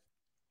fantastic.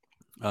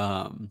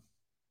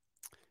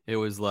 It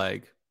was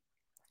like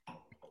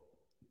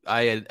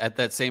at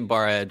that same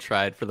bar I had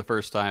tried for the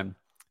first time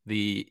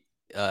the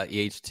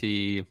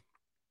EHT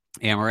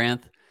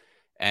Amaranth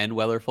and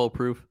Weller Full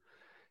Proof,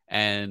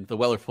 and the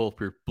Weller Full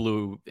Proof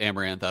blew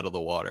Amaranth out of the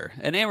water.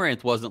 And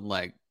Amaranth wasn't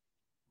like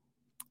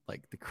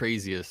the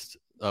craziest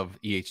of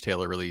E.H.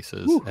 Taylor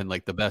releases and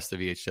like the best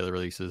of E.H. Taylor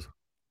releases,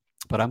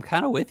 but I'm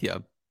kind of with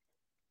you.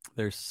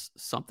 There's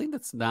something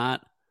that's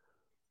not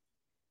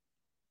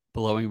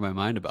blowing my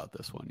mind about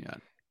this one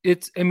yet.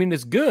 It's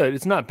good.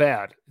 It's not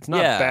bad. It's not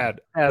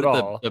bad at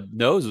all. The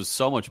nose was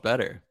so much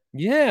better.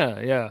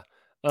 Yeah.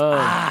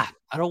 I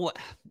don't want,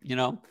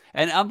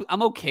 and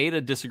I'm okay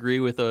to disagree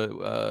with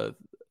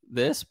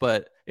this,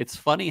 but it's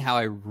funny how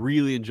I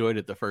really enjoyed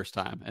it the first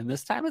time, and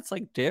this time it's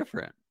like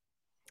different.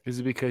 Is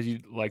it because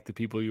you like the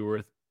people you were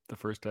with the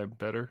first time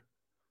better?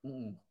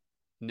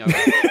 No.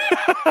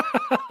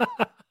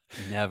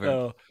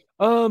 Never.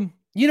 And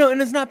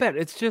it's not bad.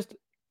 It's just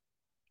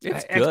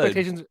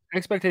good.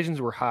 Expectations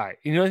were high.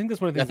 I think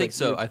that's one of the things. I think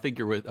so. I think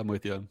I'm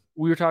with you.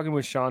 We were talking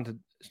with Sean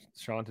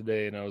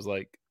today, and I was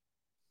like,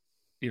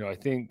 I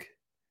think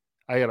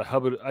I got a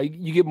hubba.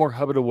 You get more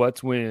hubba to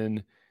what's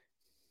when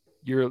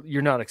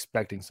you're not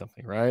expecting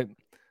something, right?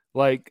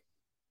 Like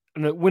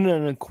when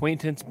an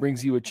acquaintance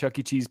brings you a Chuck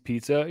E. Cheese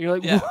pizza, you're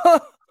like,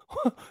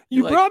 what?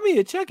 You brought me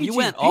a Chuck E. Cheese pizza? You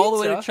went all the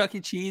way to Chuck E.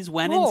 Cheese,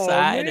 went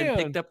inside and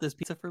picked up this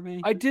pizza for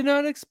me? I did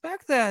not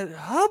expect that.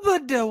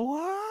 Hubba to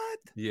what?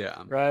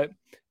 Yeah. Right.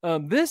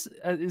 This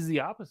is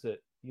the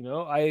opposite.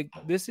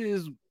 This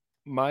is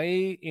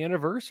my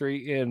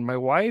anniversary, and my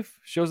wife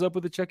shows up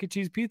with a Chuck E.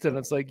 Cheese pizza, and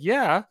it's like,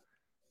 yeah,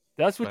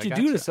 that's what you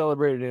do to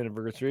celebrate an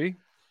anniversary.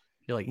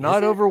 You're like,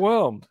 not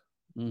overwhelmed.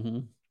 Mm-hmm.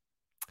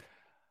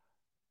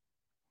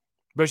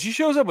 But she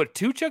shows up with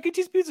 2 Chuck E.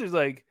 Cheese pizzas,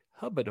 like,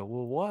 hubba to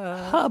what?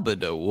 Hubba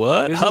to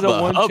what? This hubba, is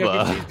a one hubba.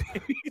 Chuck E.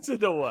 Cheese pizza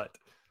to what?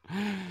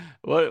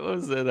 What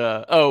was it?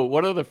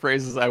 One of the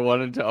phrases I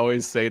wanted to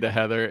always say to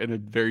Heather in a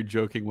very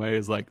joking way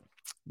is like,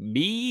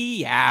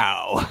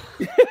 meow.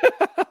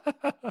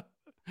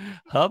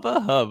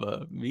 Hubba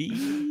hubba,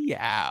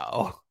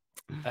 meow.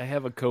 I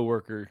have a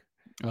coworker,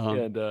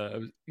 and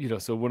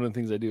so one of the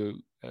things I do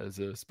as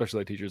a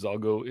special ed teacher is I'll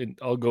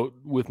go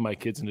with my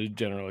kids into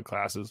general ed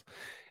classes,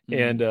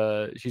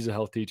 and she's a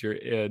health teacher,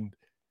 and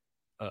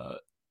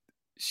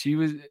she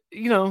was,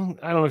 I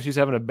don't know if she's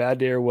having a bad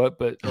day or what,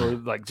 but or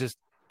like just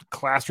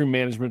classroom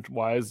management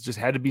wise, just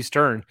had to be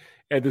stern.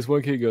 And this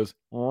one kid goes,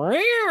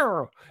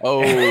 "Meow."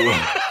 Oh,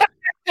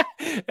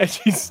 and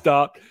she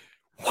stopped.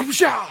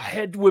 Whoopsha!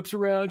 Head whips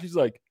around. She's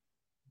like,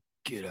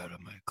 "Get out of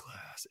my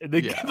class!" And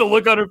the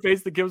look on her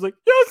face, the kid was like,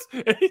 "Yes!"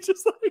 And he's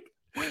just like,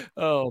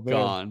 "Oh man."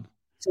 gone.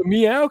 So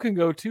meow can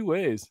go two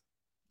ways.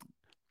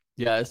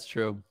 Yeah, it's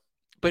true.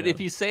 But if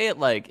you say it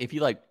if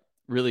you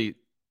really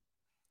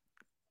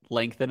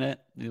lengthen it,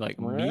 you're like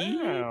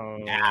meow,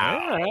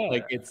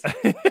 like it's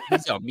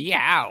a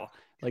meow,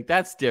 like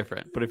that's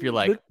different. But if you're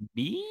like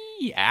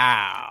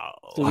meow,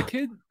 so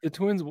the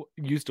twins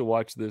used to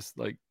watch this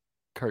like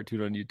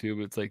cartoon on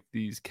YouTube. It's like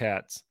these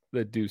cats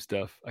that do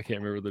stuff. I can't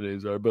remember what the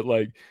names are, but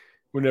like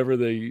whenever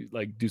they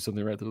like do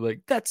something right, they're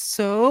like, "That's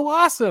so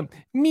awesome,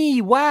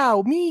 me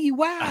wow, me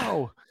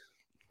wow."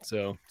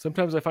 So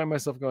sometimes I find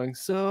myself going,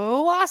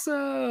 "So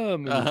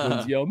awesome," and the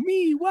twins yell,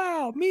 "Me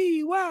wow,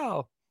 me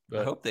wow."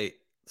 But I hope they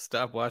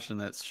stop watching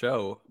that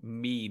show,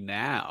 Me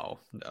Now.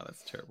 No,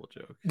 that's a terrible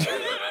joke.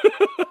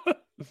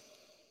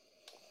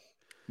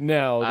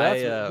 Now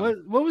that's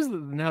what was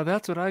now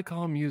that's what I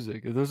call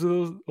music. Those are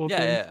those old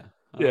things?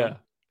 Yeah.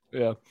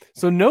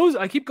 So nose,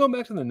 I keep going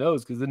back to the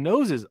nose because the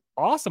nose is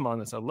awesome on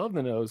this. I love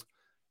the nose.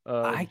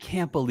 I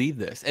can't believe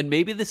this. And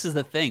maybe this is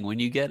the thing when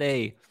you get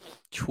a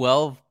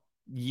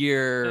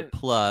 12-year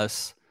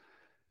plus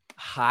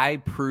high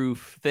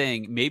proof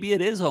thing, maybe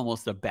it is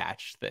almost a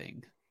batch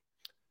thing.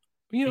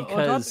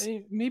 Because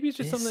maybe it's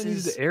just something that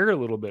needs to air a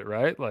little bit,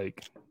 right?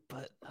 Like,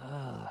 but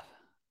I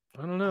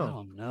don't know. I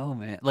don't know,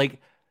 man.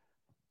 Like,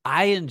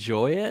 I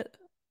enjoy it,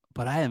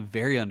 but I am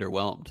very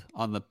underwhelmed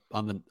on the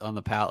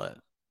palate.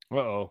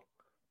 Uh-oh.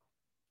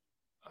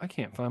 I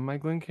can't find my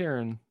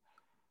Glencairn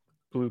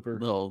blooper.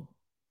 Little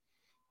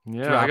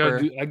dropper.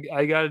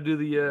 I gotta do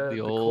the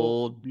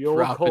old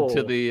drop coal.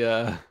 Into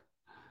the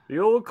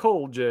old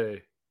coal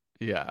J.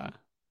 Yeah.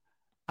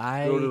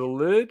 Go to the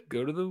lid,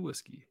 go to the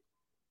whiskey.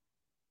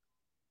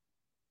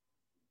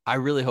 I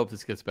really hope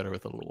this gets better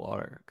with a little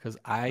water because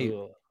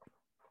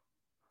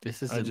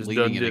this isn't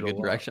leading in a good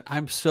direction.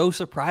 I'm so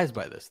surprised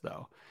by this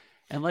though.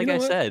 And like I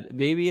said,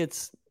 maybe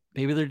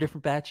they're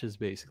different batches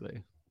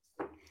basically.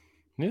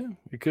 Yeah,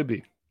 it could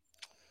be.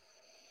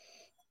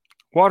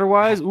 Water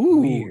wise,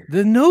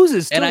 the nose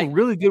is still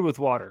really good with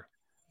water.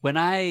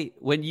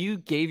 When you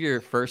gave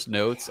your first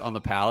notes on the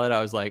palate,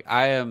 I was like,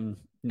 I am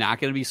not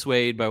going to be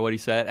swayed by what he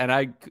said. And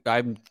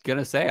I'm going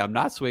to say I'm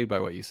not swayed by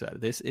what you said.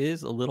 This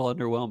is a little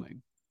underwhelming.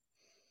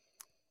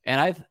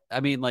 And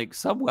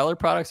some Weller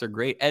products are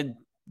great. And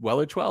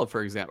Weller 12,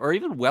 for example, or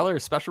even Weller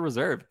Special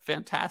Reserve,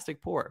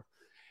 fantastic pour.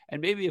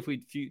 And maybe if we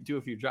do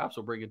a few drops,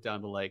 we'll bring it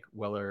down to like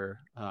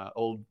Weller,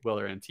 old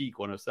Weller Antique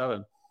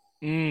 107.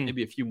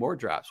 Maybe a few more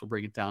drops. We'll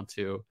bring it down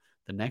to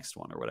the next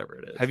one or whatever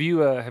it is. Have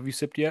you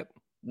sipped yet?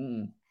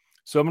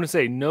 So I'm going to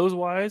say nose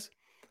wise,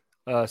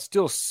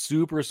 still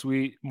super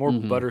sweet, more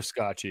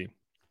butterscotchy.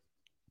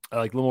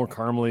 Like a little more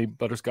caramely,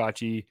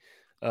 butterscotchy,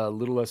 a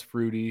little less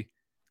fruity,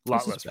 a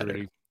lot less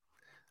fruity.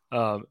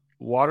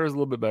 Water is a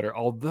little bit better,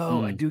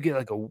 although I do get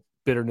like a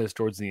bitterness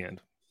towards the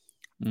end.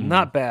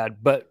 Not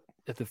bad, but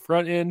at the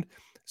front end,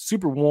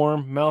 super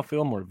warm,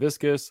 mouthfeel, more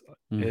viscous.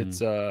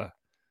 It's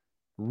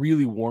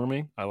really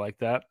warming. I like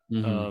that.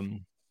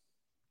 I'm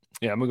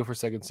gonna go for a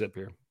second sip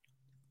here.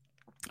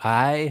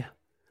 I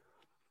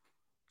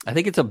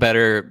think it's a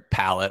better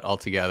palate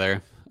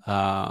altogether.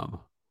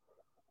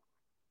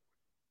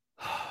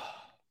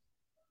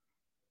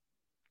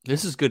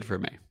 This is good for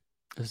me.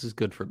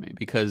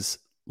 Because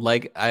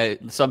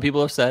some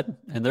people have said,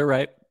 and they're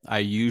right, I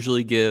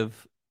usually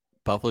give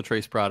Buffalo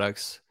Trace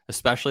products,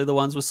 especially the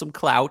ones with some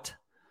clout,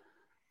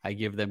 I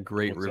give them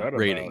great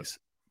ratings.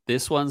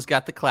 This one's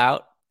got the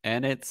clout,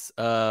 and it's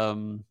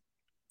Buffalo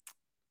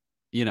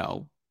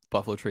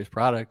Trace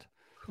product.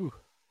 Whew.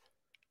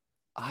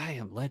 I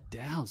am let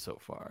down so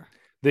far.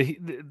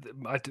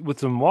 With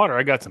some water,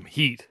 I got some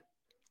heat.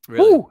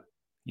 Really? Woo!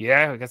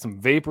 Yeah, I got some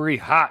vapory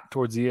hot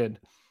towards the end.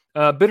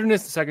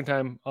 Bitterness the second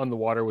time on the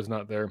water was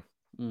not there.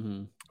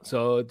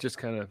 So it just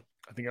kind of,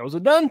 I think I was a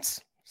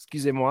dunce.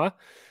 Excusez-moi.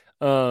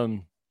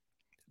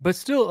 But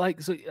still, I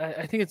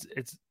think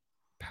it's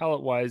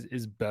palate-wise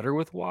is better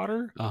with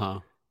water.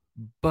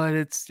 But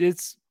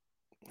it's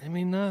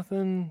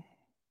nothing.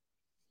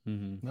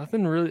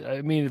 Nothing really.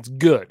 I mean, it's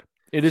good.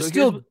 It is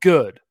still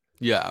good.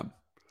 Yeah.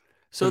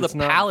 So the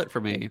palate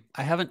for me,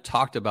 I haven't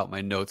talked about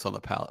my notes on the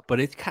palate, but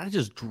it kind of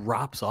just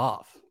drops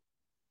off.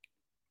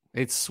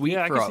 It's sweet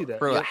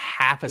for a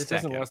half a second.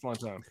 It doesn't last a long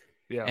time.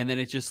 Yeah. And then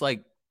it just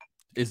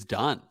is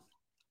done.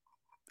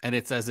 And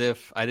it's as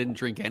if I didn't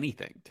drink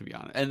anything, to be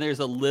honest. And there's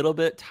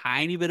a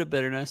tiny bit of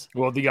bitterness.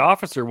 Well, the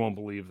officer won't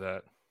believe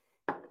that.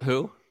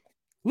 Who?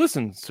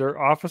 Listen, sir,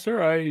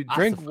 officer, I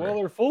drank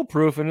Weller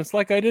Foolproof, and it's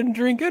like I didn't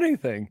drink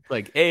anything.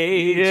 Like,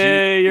 hey,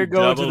 yeah, you're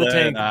going to the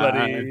tank,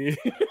 buddy.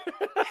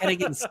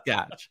 Hennigan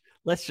Scotch.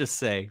 Let's just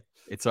say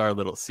it's our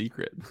little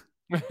secret.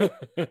 You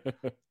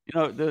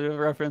know the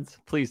reference?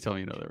 Please tell me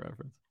you know the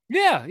reference.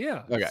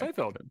 Yeah. Okay.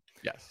 Seinfeld.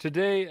 Yes.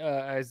 Today,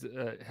 I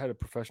had a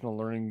professional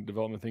learning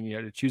development thing. You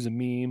had to choose a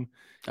meme,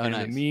 Oh, and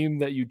nice. the meme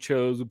that you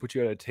chose would put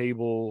you at a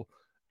table.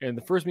 And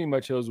the first meme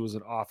I chose was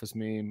an Office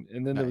meme,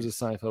 and then there was a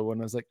Nice. Seinfeld one.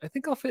 I was like, I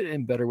think I'll fit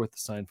in better with the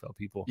Seinfeld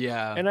people.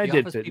 Yeah. And I the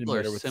did Office fit in people are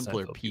better with the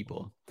simpler Seinfeld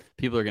people.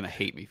 People are gonna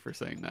hate me for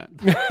saying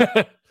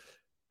that.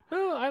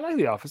 Well, I like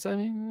The Office. I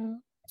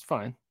mean, it's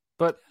fine.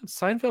 But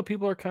Seinfeld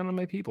people are kind of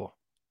my people.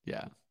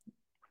 Yeah.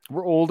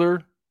 We're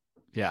older,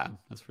 Yeah,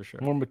 that's for sure.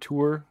 more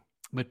mature.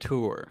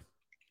 Mature.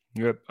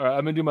 Yep. All right,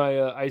 I'm gonna do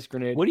my ice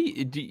grenade. What do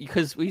you do?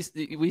 Because we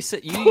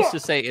said you used to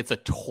say it's a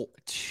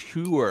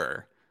tour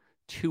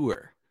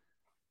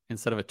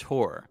instead of a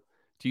tour.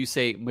 Do you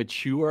say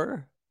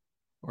mature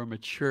or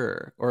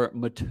mature or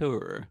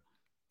mature?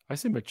 I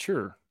say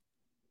mature.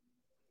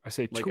 I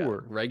say Like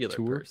tour. a regular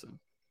tour. person.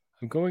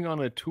 I'm going on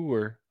a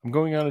tour. I'm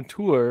going on a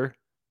tour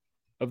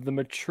of the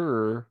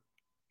mature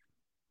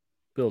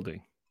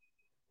building.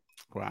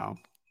 Wow.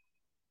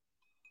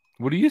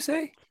 What do you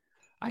say?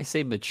 I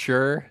say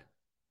mature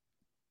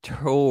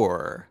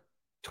tour.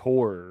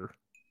 Tour.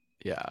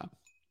 Yeah.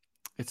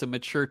 It's a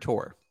mature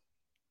tour.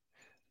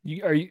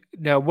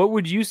 Now? What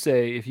would you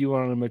say if you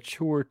went on a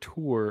mature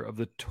tour of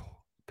the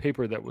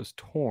paper that was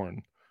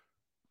torn?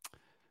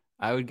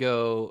 I would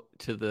go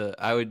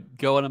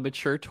on a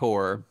mature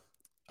tour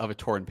of a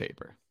torn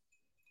paper.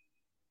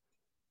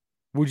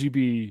 Would you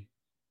be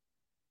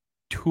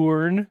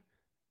torn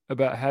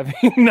about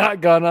having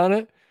not gone on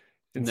it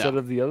instead No,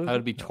 of the other? I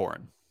would be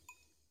torn.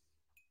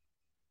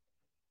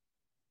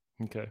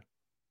 Okay.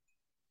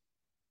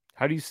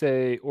 How do you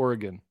say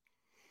Oregon?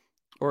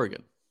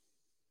 Oregon.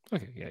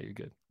 Okay, yeah, you're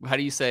good. How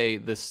do you say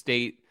the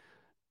state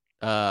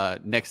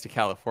next to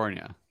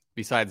California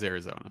besides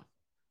Arizona?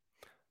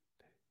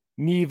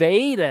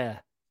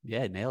 Nevada.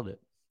 Yeah, nailed it.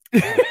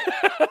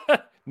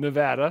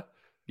 Nevada.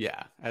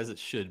 Yeah, as it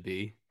should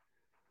be.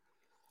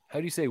 How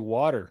do you say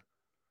water?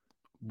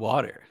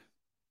 Water.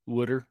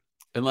 Water.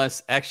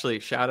 Unless, actually,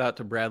 shout out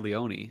to Brad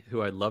Leone,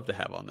 who I'd love to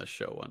have on this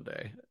show one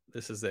day.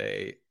 This is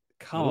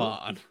come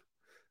on.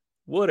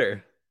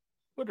 Water.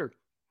 Water.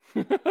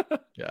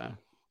 Yeah.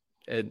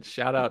 And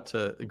shout out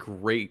to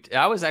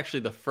I was actually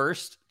the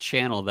first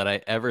channel that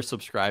I ever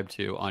subscribed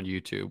to on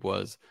YouTube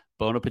was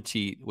Bon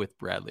Appetit with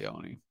Brad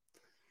Leone.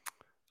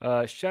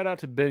 Shout out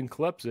to Ben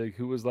Klepzig,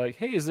 who was like,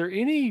 hey, is there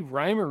any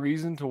rhyme or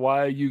reason to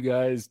why you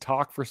guys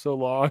talk for so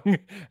long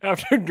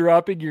after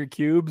dropping your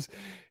cubes?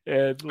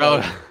 And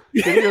did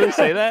he really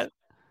say that?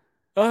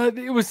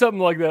 It was something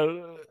like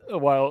that a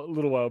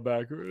little while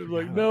back. It was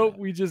like, no,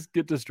 we just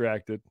get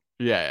distracted.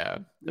 Yeah.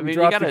 I mean,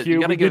 you gotta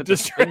give it to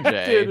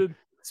distracted.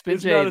 Spin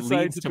J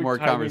leads to more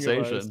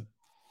conversation.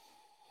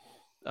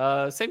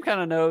 Same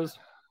kind of nose.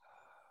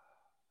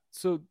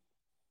 So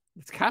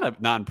it's kind of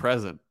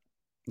non-present.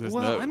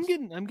 Well, I'm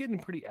getting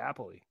pretty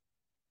appley.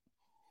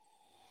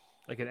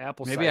 Like an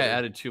apple Maybe cider. I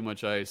added too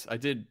much ice. I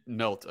did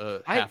melt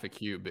half a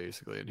cube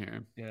basically in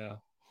here. Yeah.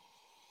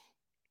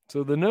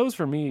 So the nose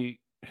for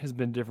me has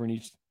been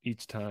different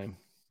each time.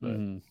 But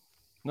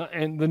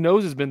and the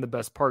nose has been the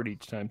best part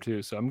each time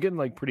too. So I'm getting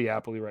like pretty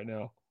appley right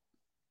now.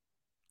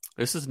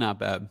 This is not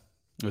bad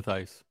with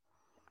ice.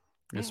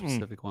 This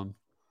specific one.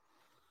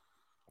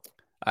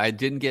 I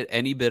didn't get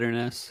any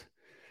bitterness,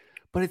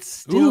 but it's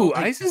still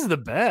ice is the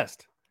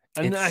best.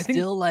 And it's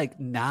still like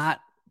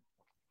not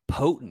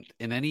potent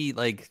in any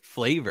like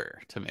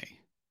flavor to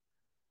me.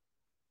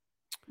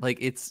 Like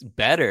it's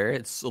better,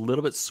 it's a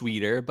little bit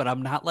sweeter, but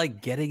I'm not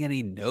like getting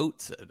any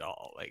notes at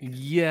all. Like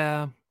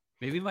yeah,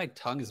 maybe my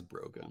tongue is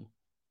broken.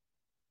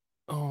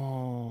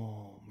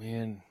 Oh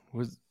man,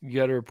 you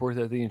got to report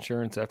that to the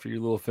insurance after your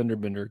little fender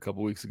bender a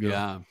couple weeks ago.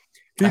 Yeah,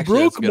 he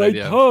broke my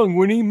tongue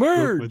when he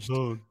merged.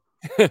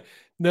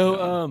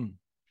 No,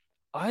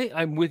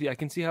 I'm with you. I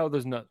can see how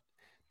there's not.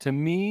 To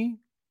me,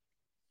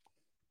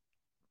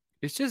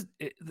 it's just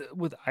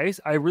with ice.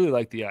 I really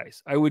like the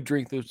ice. I would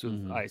drink this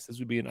with ice. This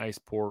would be an ice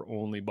pour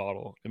only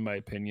bottle, in my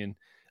opinion.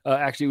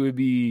 Actually, it would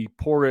be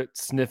pour it,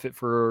 sniff it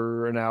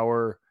for an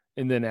hour,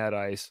 and then add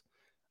ice.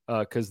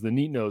 Because the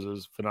neat nose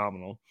is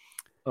phenomenal.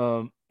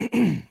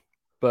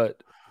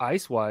 But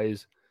ice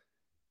wise,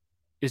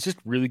 it's just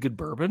really good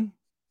bourbon,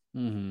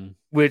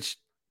 which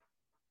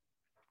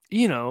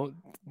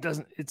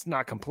it's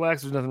not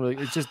complex. There's nothing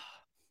really.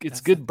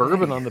 It's good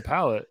bourbon on the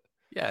palate.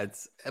 Yeah,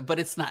 but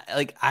it's not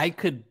like I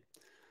could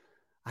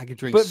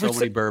drink so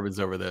many bourbons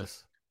over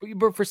this.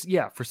 But for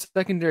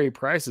secondary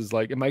prices,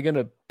 like, am I going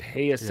to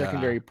pay a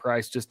secondary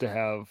price just to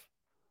have?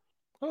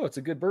 Oh, it's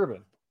a good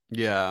bourbon.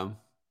 Yeah,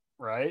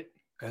 right.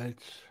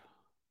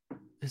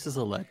 This is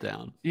a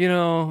letdown.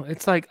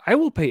 It's like I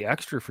will pay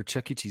extra for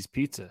Chuck E. Cheese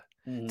pizza.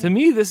 To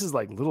me, this is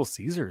like Little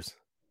Caesars.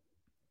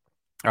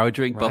 I would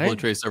drink Buffalo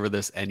Trace over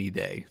this any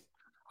day.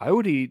 I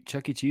would eat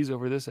Chuck E. Cheese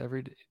over this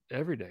every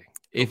day.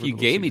 If you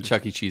gave me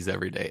Chuck E. Cheese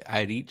every day,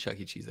 I'd eat Chuck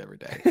E. Cheese every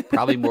day.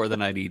 Probably more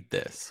than I'd eat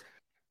this.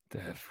 The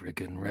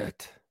friggin'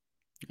 rat.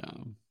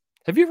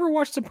 Have you ever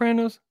watched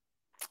Sopranos?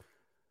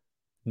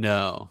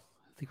 No.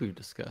 I think we've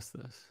discussed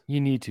this. You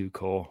need to,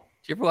 Cole.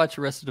 Did you ever watch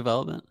Arrested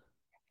Development?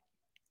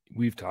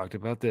 we've talked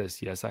about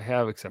this. Yes, I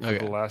have, except for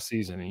Okay. the last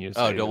season. And you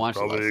Oh, say don't watch the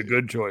probably last a season.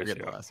 good choice. Forget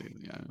Yeah. the last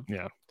season.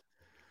 Yeah.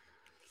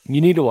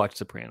 You need to watch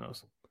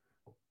Sopranos.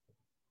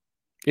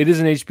 It is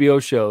an HBO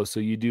show, so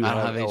you do I don't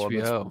have have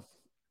elements. HBO. You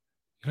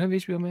don't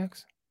have HBO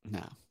Max?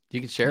 No, you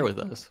can share with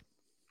us.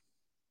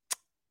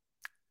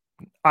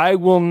 I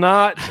will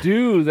not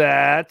do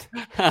that.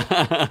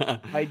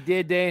 I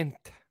didn't.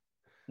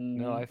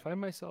 No, I find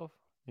myself.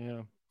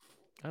 Yeah,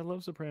 I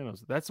love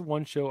Sopranos. That's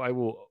one show I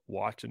will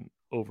watch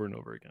over and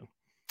over again.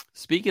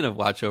 Speaking of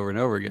watch over and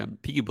over again,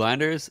 Peaky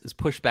Blinders is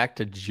pushed back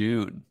to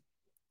June,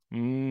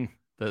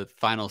 the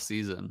final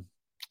season,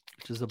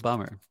 which is a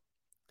bummer.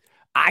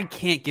 I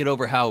can't get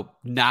over how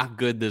not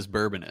good this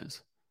bourbon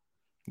is.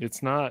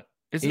 It's not.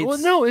 It's It's- well,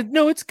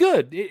 no, it's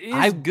good. It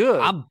is good.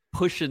 I'm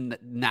pushing,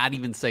 not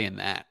even saying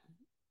that.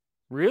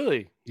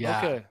 Really? Yeah.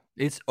 Okay.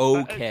 It's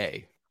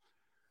okay.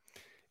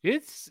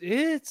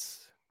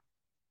 It's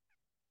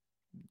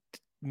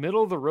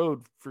middle of the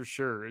road for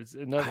sure. It's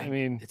not. I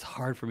mean, It's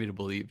hard for me to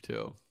believe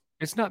too.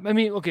 it's not. I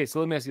mean, okay. So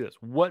let me ask you this: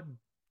 what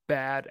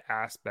bad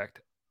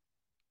aspect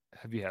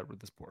have you had with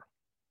this pour?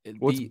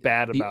 What's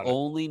bad about it? The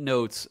only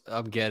notes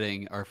I'm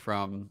getting are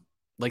from,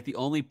 like, the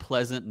only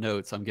pleasant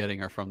notes I'm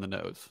getting are from the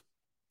nose.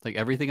 Like,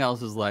 everything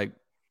else is like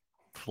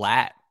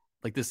flat.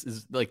 Like, this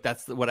is like,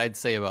 that's what I'd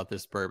say about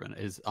this bourbon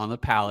is on the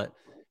palate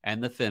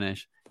and the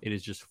finish. It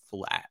is just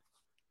flat.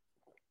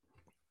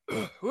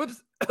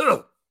 Whoops.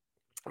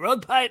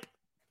 Road pipe.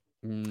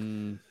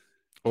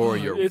 Or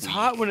your It's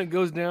hot when it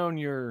goes down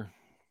your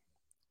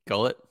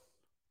gullet.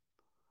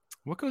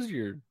 What goes to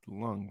your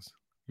lungs?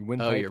 Your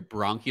windpipe? Oh, your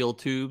bronchial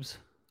tubes.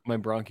 My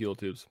bronchial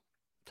tubes.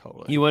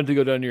 Totally. You want to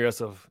go down your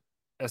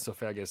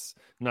esophagus,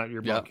 not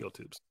your bronchial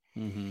tubes.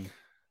 Mm-hmm.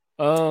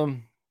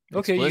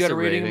 Okay, you got a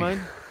rating in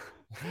mind?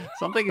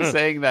 Something is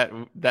saying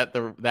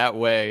that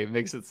way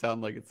makes it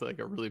sound like it's like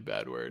a really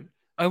bad word.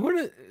 I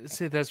want to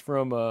say that's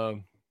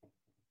from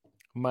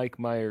Mike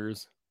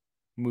Myers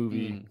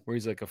movie where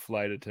he's like a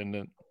flight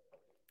attendant,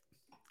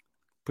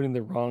 putting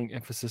the wrong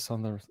emphasis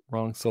on the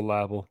wrong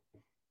syllable.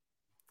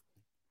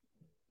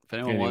 If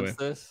anyone wants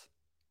this,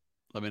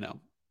 let me know.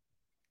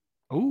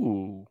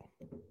 Ooh.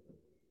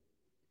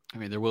 I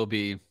mean, there will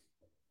be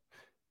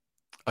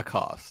a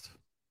cost,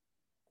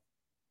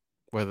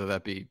 whether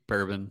that be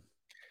bourbon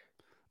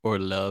or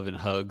love and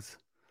hugs.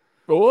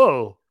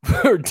 Whoa.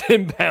 Or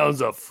 10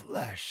 pounds of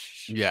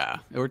flesh. Yeah.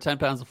 Or 10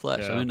 pounds of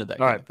flesh. Yeah. I'm into that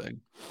All kind right. of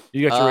thing.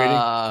 You got your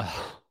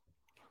rating?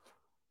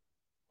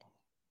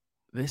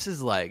 This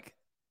is like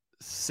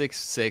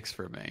 6.6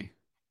 for me.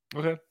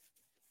 Okay.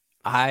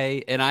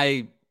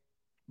 I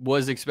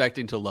was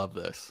expecting to love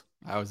this.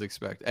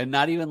 And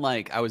not even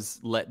like I was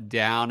let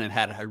down and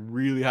had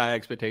really high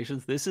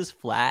expectations. This is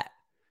flat.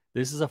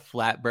 This is a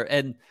flat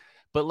bourbon.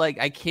 But like,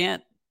 I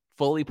can't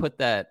fully put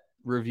that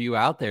review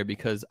out there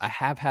because I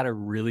have had a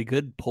really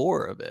good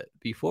pour of it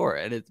before.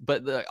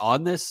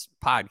 On this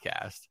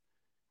podcast,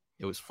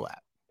 it was flat.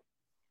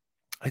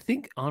 I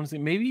think honestly,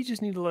 maybe you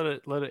just need to let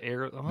it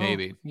air. Oh,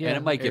 Maybe. Yeah, And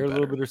it might get air a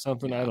little better. bit or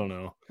something. Yeah. I don't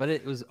know. But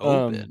it was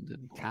opened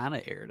and kind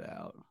of aired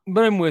out.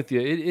 But I'm with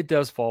you. It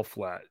does fall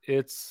flat.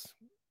 It's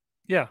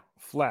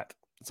flat.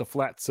 It's a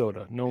flat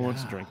soda. No one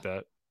wants to drink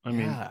that. I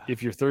mean,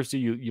 if you're thirsty,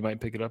 you might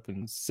pick it up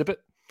and sip it.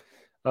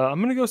 I'm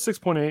gonna go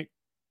 6.8.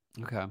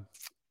 Okay.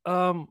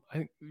 I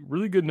think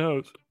really good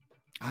nose.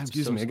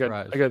 Excuse me.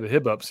 Surprised. I got the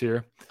hib ups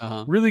here.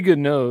 Uh-huh. Really good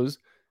nose.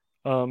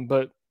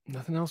 But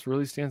nothing else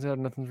really stands out.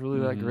 Nothing's really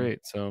that Mhm.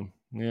 great. So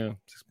yeah,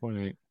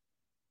 6.8.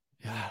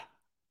 Yeah.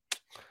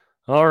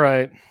 All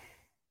right.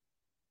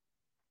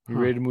 You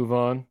Huh. ready to move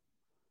on?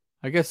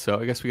 I guess so.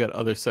 I guess we got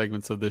other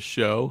segments of this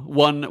show.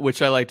 One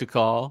which I like to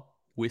call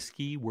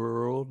Whiskey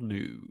World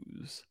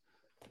News.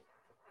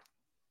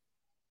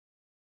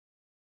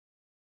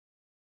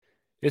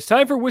 It's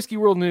time for Whiskey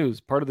World News,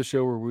 part of the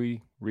show where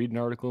we read an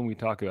article and we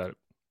talk about it.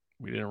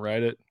 We didn't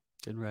write it,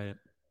 Didn't write it.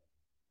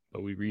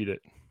 but we read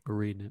it We're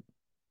reading it.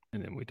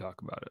 and then we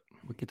talk about it.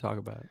 We could talk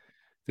about it.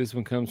 This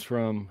one comes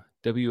from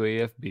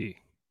WAFB,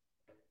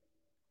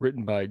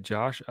 written by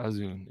Josh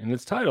Azun, and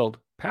it's titled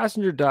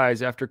 "Passenger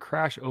Dies After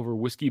Crash Over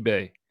Whiskey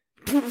Bay."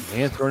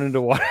 Man thrown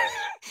into water.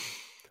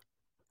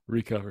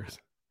 Recovers.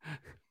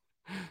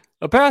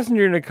 A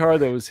passenger in a car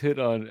that was hit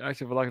on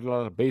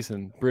Achalakalala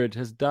Basin Bridge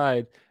has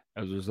died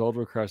as a result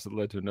of a crash that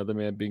led to another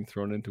man being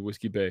thrown into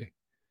Whiskey Bay.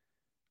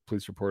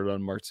 Police reported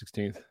on March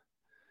 16th.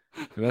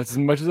 And that's as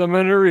much as I'm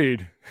going to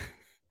read.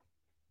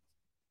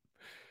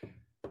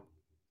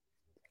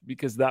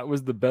 Because that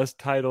was the best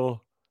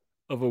title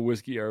of a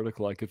whiskey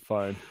article I could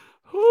find.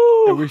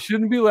 And we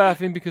shouldn't be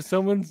laughing because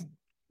someone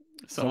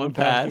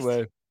passed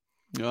away.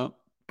 Yeah.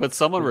 But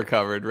someone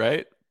recovered,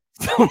 right?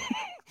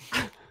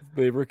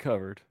 They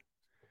recovered.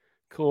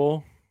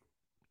 Cool.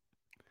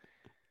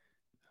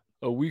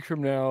 A week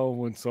from now,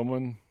 when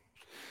someone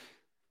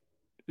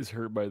is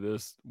hurt by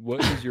this,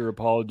 what is your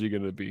apology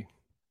going to be?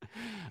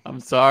 I'm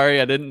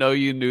sorry. I didn't know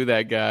you knew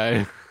that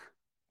guy.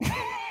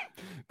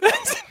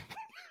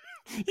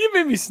 You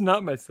made me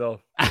snot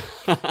myself.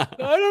 I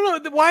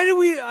don't know. Why do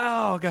we?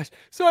 Oh gosh.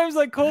 So I was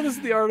like, Cole, this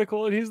is the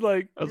article, and he's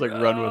like, I was like,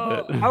 run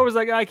with it. I was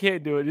like, I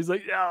can't do it. He's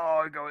like,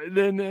 no, go. And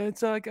then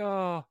it's like,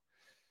 oh,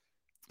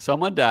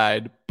 Someone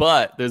died,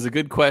 but there's a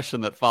good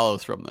question that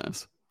follows from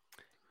this.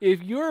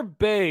 if your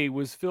bay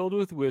was filled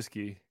with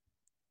whiskey,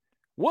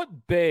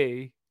 what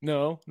bay?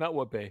 No, not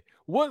what bay.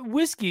 What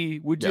whiskey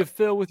would you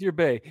fill with your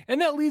bay? And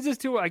that leads us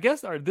to, I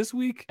guess, our this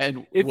week.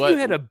 And If you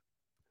had a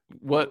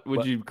what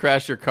would you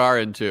crash your car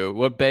into?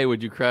 What bay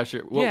would you crash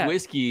your? What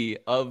whiskey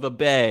of a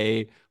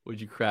bay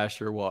would you crash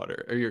your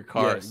water or your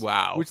car? Yes.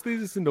 Wow. Which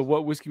leads us into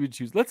what whiskey would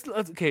choose. Let's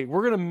okay.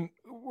 We're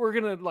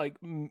gonna like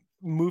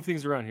move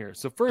things around here.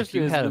 So first, if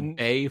you had a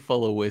bay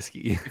full of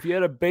whiskey. If you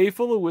had a bay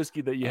full of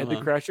whiskey that you had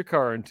to crash your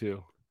car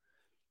into,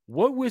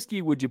 what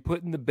whiskey would you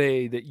put in the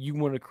bay that you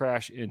want to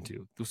crash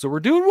into? So we're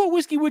doing what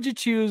whiskey would you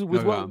choose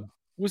with what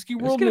Whiskey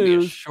World News. It's gonna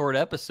be a short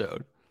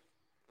episode.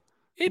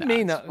 It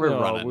may not. We're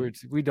running.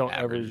 We don't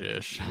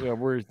average-ish.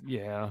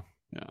 Yeah.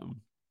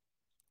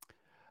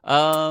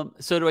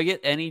 So do I get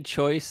any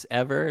choice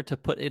ever to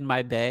put in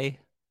my bay?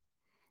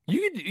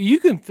 You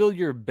can fill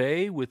your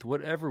bay with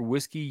whatever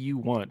whiskey you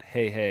want.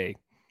 Hey.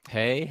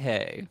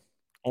 Okay.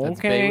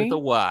 That's bay with a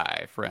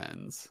Y,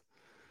 friends.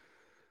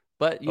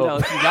 But if you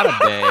got a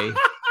bay,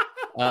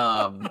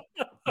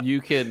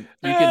 you can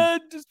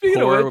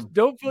pour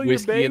don't fill your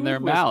whiskey bay in their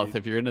with mouth whiskey.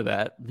 if you're into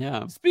that.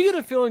 Yeah. Speaking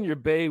of filling your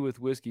bay with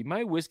whiskey,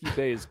 my whiskey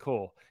bay is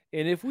Cole.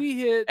 And if we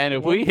hit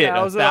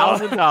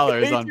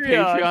 $1,000 on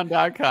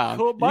Patreon.com,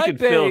 you can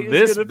fill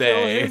this bay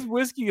fill his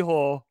whiskey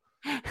hole.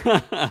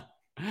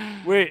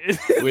 Wait,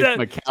 with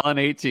Macallan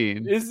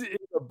 18. Is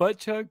it a butt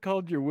chug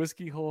called your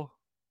whiskey hole?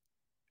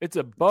 It's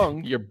a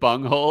bung. Your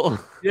bung hole.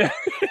 Yeah.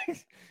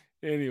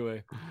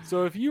 Anyway,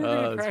 so if you were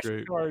going to crash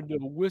your car into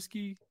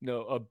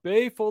a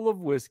bay full of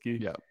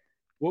whiskey,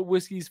 what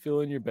whiskey's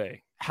filling your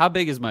bay? How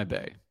big is my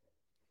bay?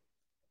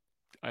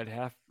 I'd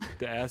have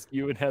to ask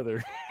you and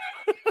Heather.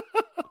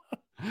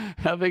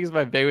 How big is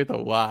my bay with a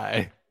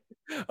Y?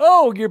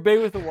 Oh, your bay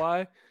with a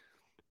Y?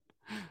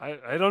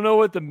 I don't know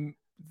what the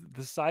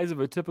size of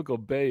a typical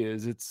bay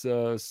is. It's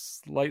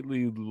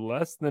slightly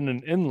less than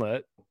an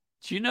inlet.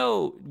 Do you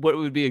know what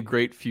would be a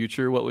great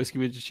future? What whiskey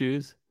would you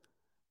choose?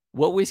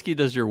 What whiskey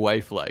does your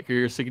wife like or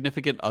your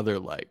significant other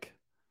like?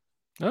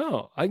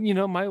 Oh,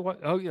 my wife.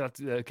 Oh, yeah.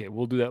 Okay,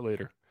 we'll do that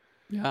later.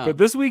 Yeah. But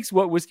this week's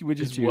what whiskey would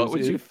you choose? What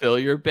would you fill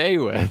your bay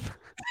with?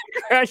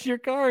 Crash your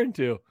car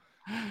into.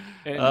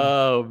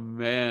 Oh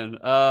man.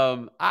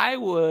 I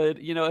would,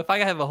 if I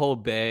have a whole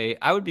bay,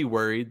 I would be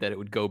worried that it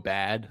would go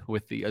bad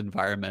with the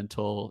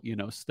environmental,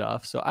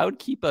 stuff. So I would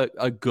keep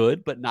a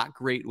good but not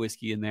great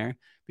whiskey in there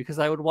because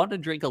I would want to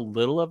drink a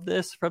little of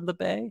this from the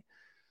bay.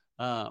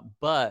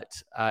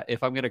 But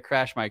if I'm going to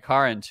crash my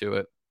car into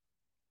it,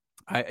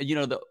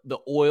 the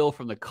oil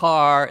from the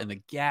car and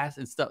the gas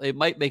and stuff, it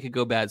might make it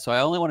go bad. So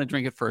I only want to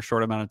drink it for a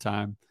short amount of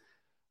time.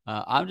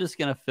 I'm just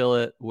going to fill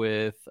it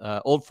with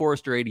Old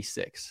Forester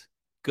 86.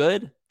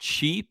 Good,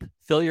 cheap,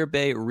 fill your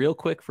bay real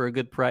quick for a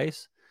good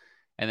price,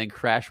 and then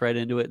crash right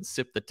into it and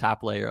sip the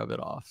top layer of it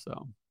off.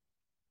 So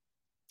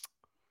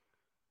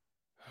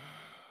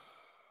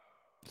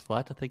it's a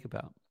lot to think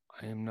about.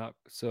 I am not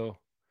so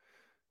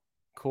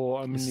cool.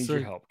 I'm going to need your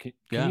help. Can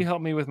you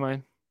help me with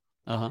mine?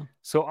 Uh-huh.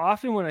 So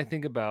often when I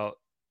think about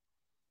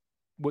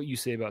what you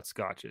say about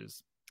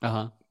scotches,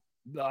 the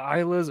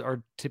Islas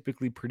are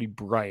typically pretty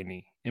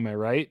briny. Am I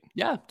right?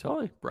 Yeah,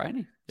 totally.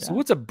 Briny. Yeah. So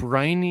what's a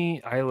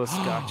briny Isla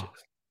scotches?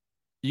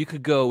 You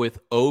could go with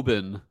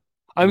Oban.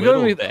 I'm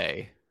going with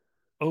Bay.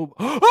 Oh,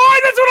 that's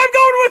what I'm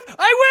going with.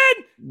 I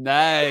win.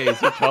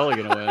 Nice. You're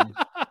totally going to win.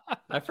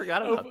 I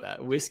forgot about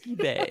that. Whiskey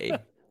Bay.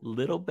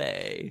 Little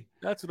Bay.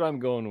 That's what I'm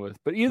going with.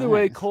 But either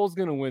way, Cole's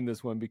going to win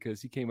this one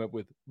because he came up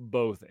with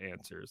both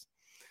answers.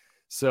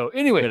 So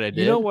anyway,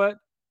 you know what?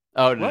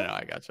 Oh, no,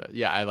 I gotcha.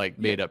 Yeah, I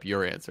made up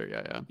your answer.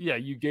 Yeah. Yeah,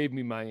 you gave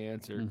me my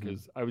answer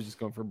because I was just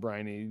going for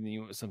briny and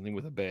you went something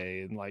with a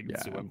bay and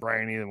so it went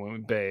briny and went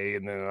with bay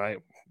and then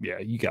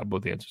you got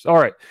both answers. All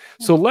right.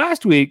 So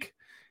last week,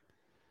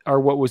 our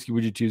what whiskey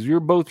would you choose? We were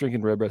both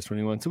drinking Red Breast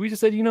 21. So we just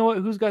said, you know what?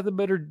 Who's got the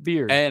better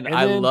beer? And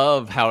I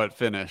love how it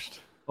finished.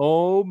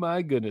 Oh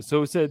my goodness.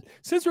 So it said,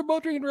 since we're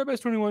both drinking Red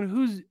Breast 21,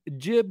 whose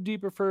jib do you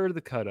prefer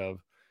the cut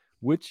of?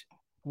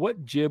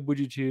 What jib would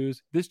you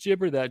choose? This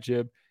jib or that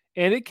jib?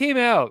 And it came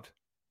out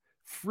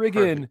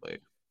friggin'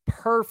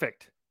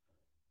 perfect.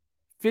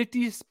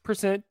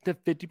 50% to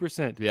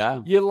 50%.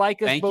 Yeah. You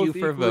like us Thank both you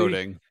for equally.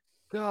 voting.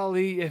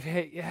 Golly,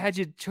 had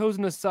you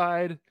chosen a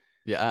side,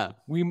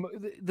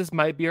 this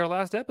might be our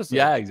last episode.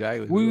 Yeah,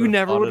 exactly. We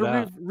never would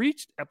have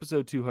reached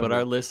episode 200. But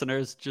our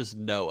listeners just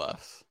know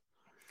us.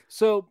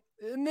 So,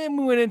 and then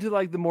we went into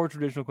the more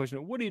traditional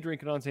question, what are you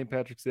drinking on St.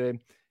 Patrick's Day?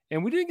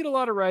 And we didn't get a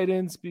lot of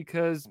write-ins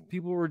because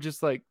people were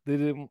just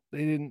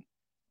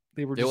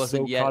they were just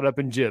so caught up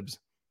in jibs.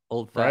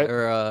 Or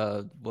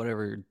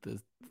whatever, the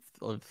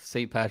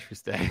St.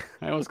 Patrick's Day.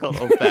 I almost call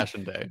it Old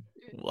Fashioned Day.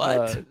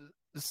 What?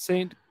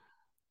 St.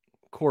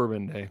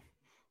 Corbin Day.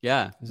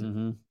 Yeah.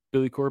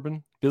 Billy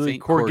Corgan. Billy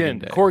Saint Corgan Corgan.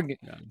 Day. Corgan.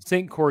 Yeah.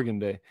 St. Corgan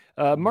Day.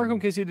 Markham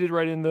Casey did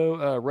write in,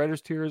 though.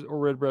 Writer's Tears or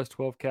Redbreast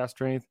 12 cast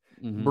strength.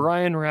 Mhm.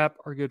 Brian Rapp,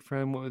 our good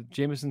friend, with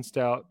Jameson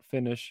Stout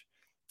finish.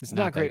 It's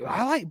not Not that great. great.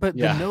 I like, but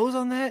Yeah. the nose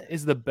on that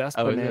is the best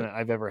Oh, is banana it?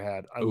 I've ever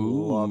had. I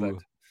love it. Ooh.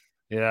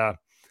 Yeah.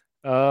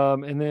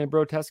 And then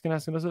Bro Taskin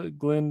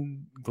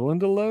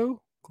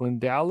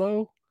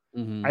Glendalo,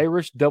 Mhm.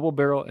 Irish double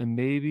barrel, and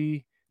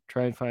maybe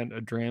try and find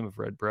a dram of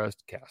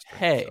Redbreast cast strength.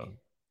 Hey, So,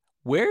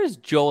 where's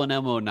Joel and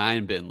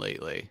M09 been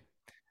lately?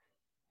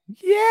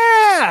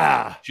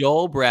 yeah.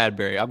 Joel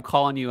Bradbury, I'm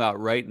calling you out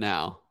right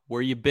now.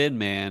 Where you been,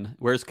 man?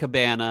 Where's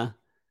Cabana?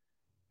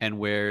 And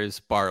where's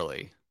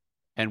Barley?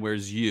 And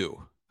where's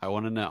you? I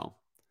want to know.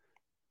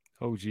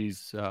 Oh, geez.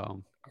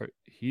 So, I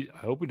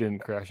hope we didn't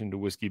crash into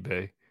Whiskey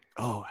Bay.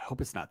 oh, I hope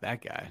it's not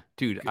that guy.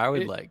 Dude,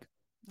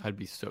 I'd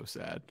be so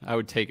sad. I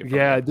would take it. From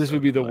Yeah, him, this so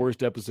would be the like-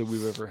 worst episode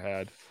we've ever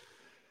had.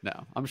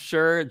 No, I'm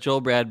sure Joel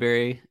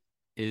Bradbury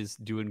is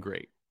doing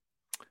great.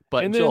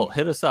 But And Joel, then-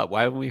 hit us up.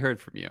 Why haven't we heard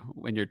from you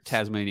when you're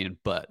Tasmanian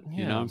butt?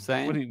 You know what I'm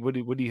saying? What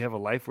do you have a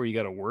life where you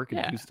got to work and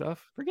Yeah. do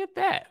stuff? Forget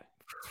that.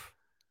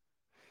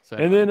 So,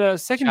 And then shout out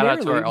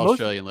secondarily, to our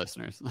Australian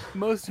listeners.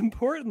 most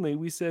importantly,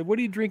 we said, "What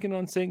are you drinking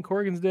on St.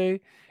 Corgan's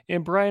Day?"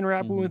 And Brian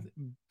rapping Mhm. with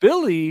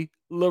Billy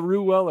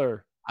LaRue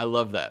Weller. I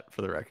love that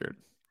for the record.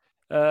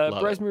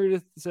 Love Bryce it.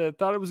 Meredith said,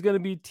 "Thought it was going to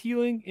be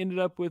Teeling, ended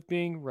up with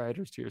being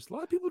Writer's Tears." A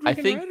lot of people I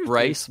drinking think Writer's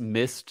Bryce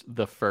missed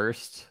the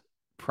first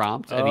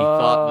prompt and he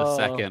thought the Oh.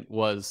 second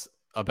was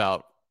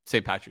about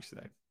St. Patrick's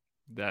Day. Tears.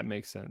 That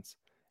makes sense.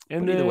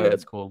 And But either then, way,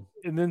 that's cool.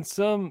 and then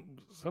some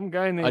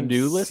guy named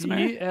new listener?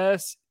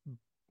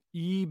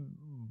 C.S.E.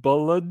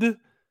 Bullard.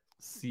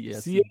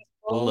 CS CS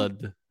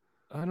blood.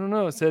 I don't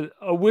know. It said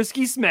a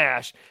whiskey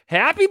smash.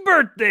 Happy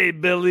birthday,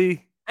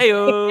 Billy. Hey,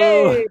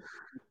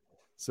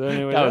 So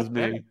anyway, that was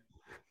me.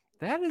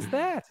 That is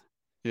that.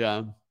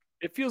 Yeah.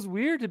 It feels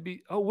weird to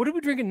be. Oh, what are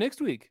we drinking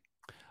next week?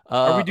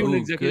 Are we doing an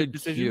executive good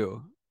decision?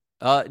 cue.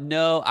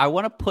 No, I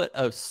want to put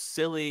a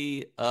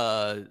silly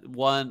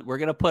one. We're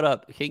gonna put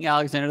up King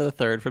Alexander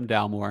III from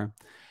Dalmore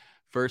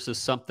versus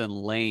something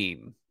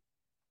lame.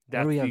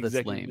 That's do we the have this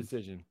executive lame?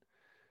 decision.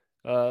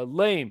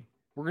 Lame.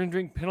 We're gonna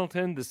drink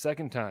Pendleton the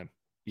second time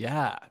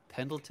Yeah,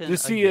 Pendleton. to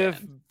see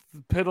again.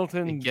 if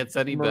Pendleton It gets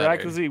any better.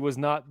 miraculously was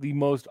not the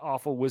most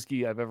awful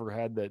whiskey I've ever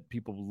had that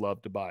people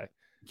love to buy.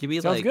 Give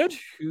me Sounds like good?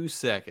 2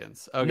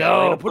 seconds. Okay, No,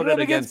 we're gonna put put it it up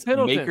against against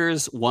Pendleton.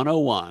 Makers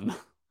 101.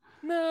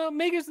 No,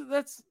 Makers.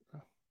 That's.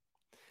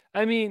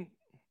 I mean,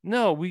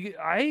 no. We're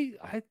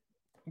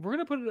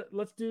gonna put it.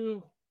 Let's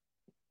do.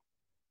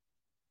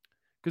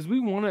 Because we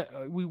want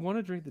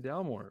to drink the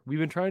Dalmore. We've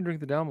been trying to drink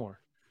the Dalmore.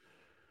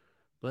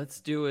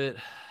 Let's do it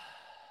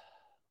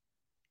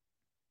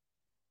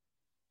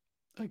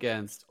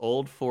against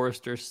Old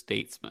Forester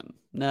Statesman.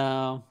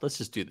 No, let's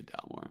just do the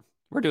Dalmore.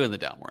 We're doing the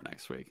Dalmore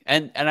next week.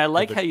 And I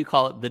like Perfect. how you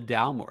call it the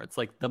Dalmore. It's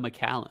like the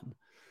Macallan.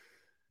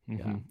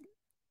 Mhm.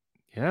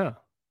 Yeah.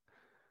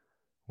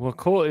 Well,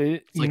 cool.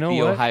 It's you like know the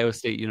what? Ohio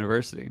State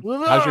University.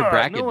 Well, How's your no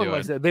bracket one doing?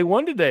 likes that. They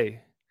won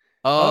today.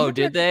 Oh, the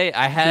did they?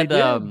 I had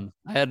did.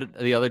 I had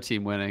the other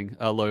team winning.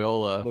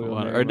 Loyola,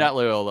 won, or Marymount. not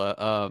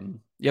Loyola.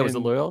 Yeah, was it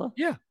And- Loyola?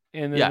 Yeah.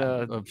 And then Yeah,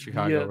 of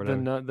Chicago or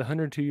whatever. the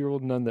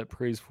 102-year-old nun that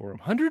prays for him.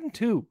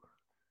 102.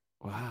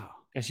 Wow.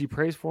 And she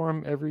prays for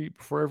him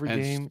before every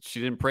And game. she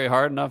didn't pray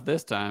hard enough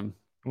this time.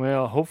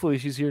 Well, hopefully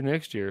she's here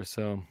next year.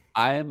 So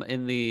I am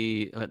in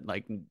the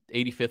like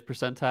 85th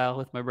percentile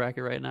with my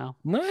bracket right now.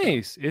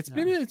 nice. It's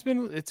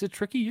a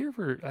tricky year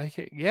for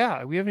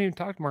we haven't even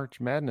talked March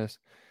Madness.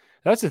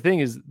 That's the thing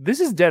is this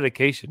is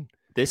dedication.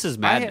 This is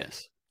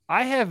madness.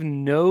 I have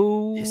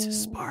no This is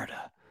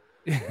Sparta.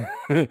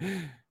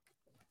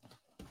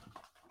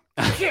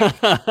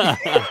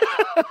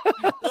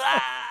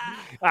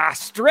 I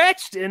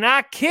stretched and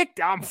I kicked.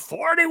 I'm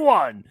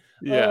 41.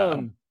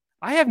 Yeah.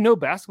 I have no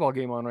basketball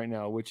game on right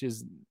now, which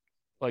is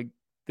like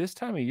this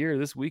time of year,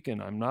 this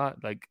weekend. I'm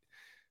not like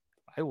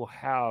I will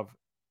have.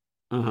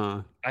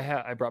 Uh-huh. I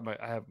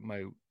have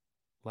my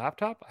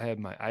laptop. I have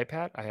my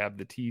iPad. I have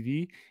the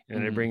TV, and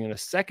then I Mhm. bring in a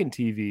second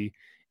TV,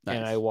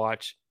 and I Nice.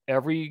 watch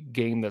every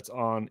game that's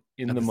on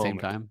in At the the same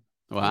moment. time.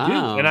 I Wow.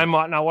 do, and I'm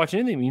not watching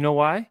anything. You know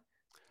why?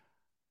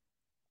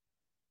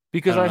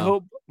 Because I I don't know.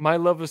 hope my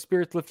love of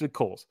spirits lifted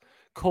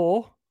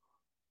Cole.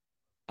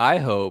 I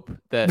hope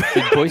that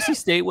did Boise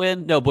State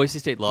win? No, Boise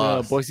State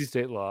lost. Boise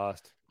State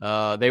lost.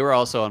 They were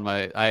also on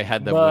my. I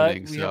had them But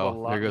winning, we have a so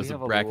lot- there we goes the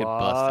have a bracket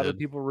lot of busted.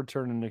 people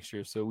returning next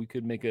year, so we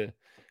could make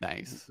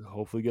Nice,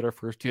 hopefully get our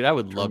first. dude. I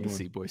would love to tournament.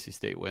 see Boise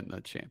State win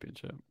the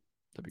championship.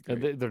 That'd be Uh,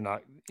 great. They're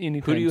not. Who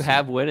do you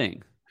have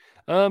winning?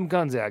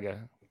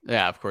 Gonzaga.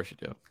 Yeah, of course you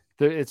do.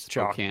 It's So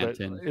chalk. but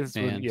Canton, it's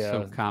man. yeah.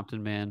 So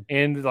Compton, man.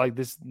 And like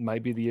this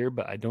might be the year,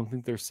 but I don't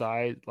think their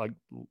size. Like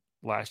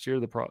last year,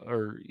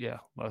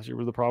 last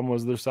year the problem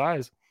was their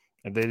size,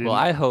 and they didn't. Well,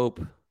 I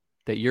hope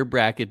that your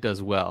bracket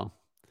does well,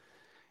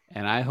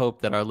 and I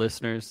hope that our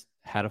listeners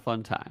had a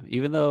fun time,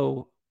 even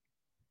though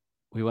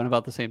we went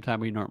about the same time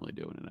we normally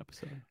do in an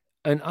episode.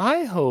 And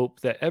I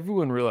hope that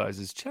everyone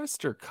realizes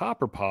Chester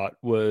Copperpot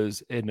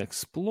was an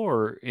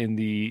explorer in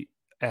the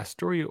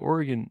Astoria,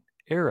 Oregon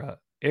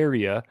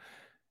area,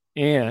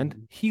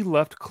 and he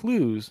left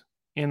clues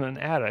in an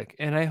attic.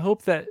 And I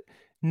hope that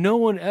no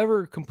one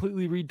ever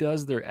completely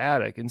redoes their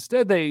attic.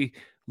 Instead, they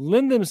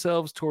lend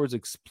themselves towards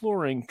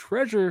exploring,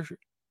 treasure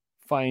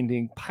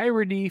finding,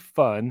 piratey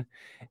fun,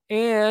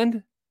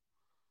 and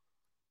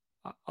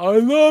I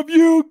love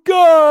you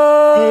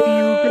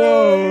guys.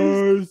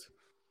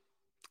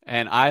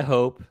 And I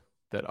hope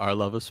that our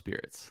love of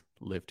spirits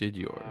lifted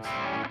yours.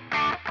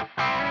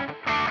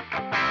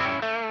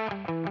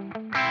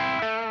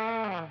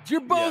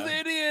 You're both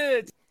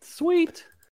idiots. Sweet.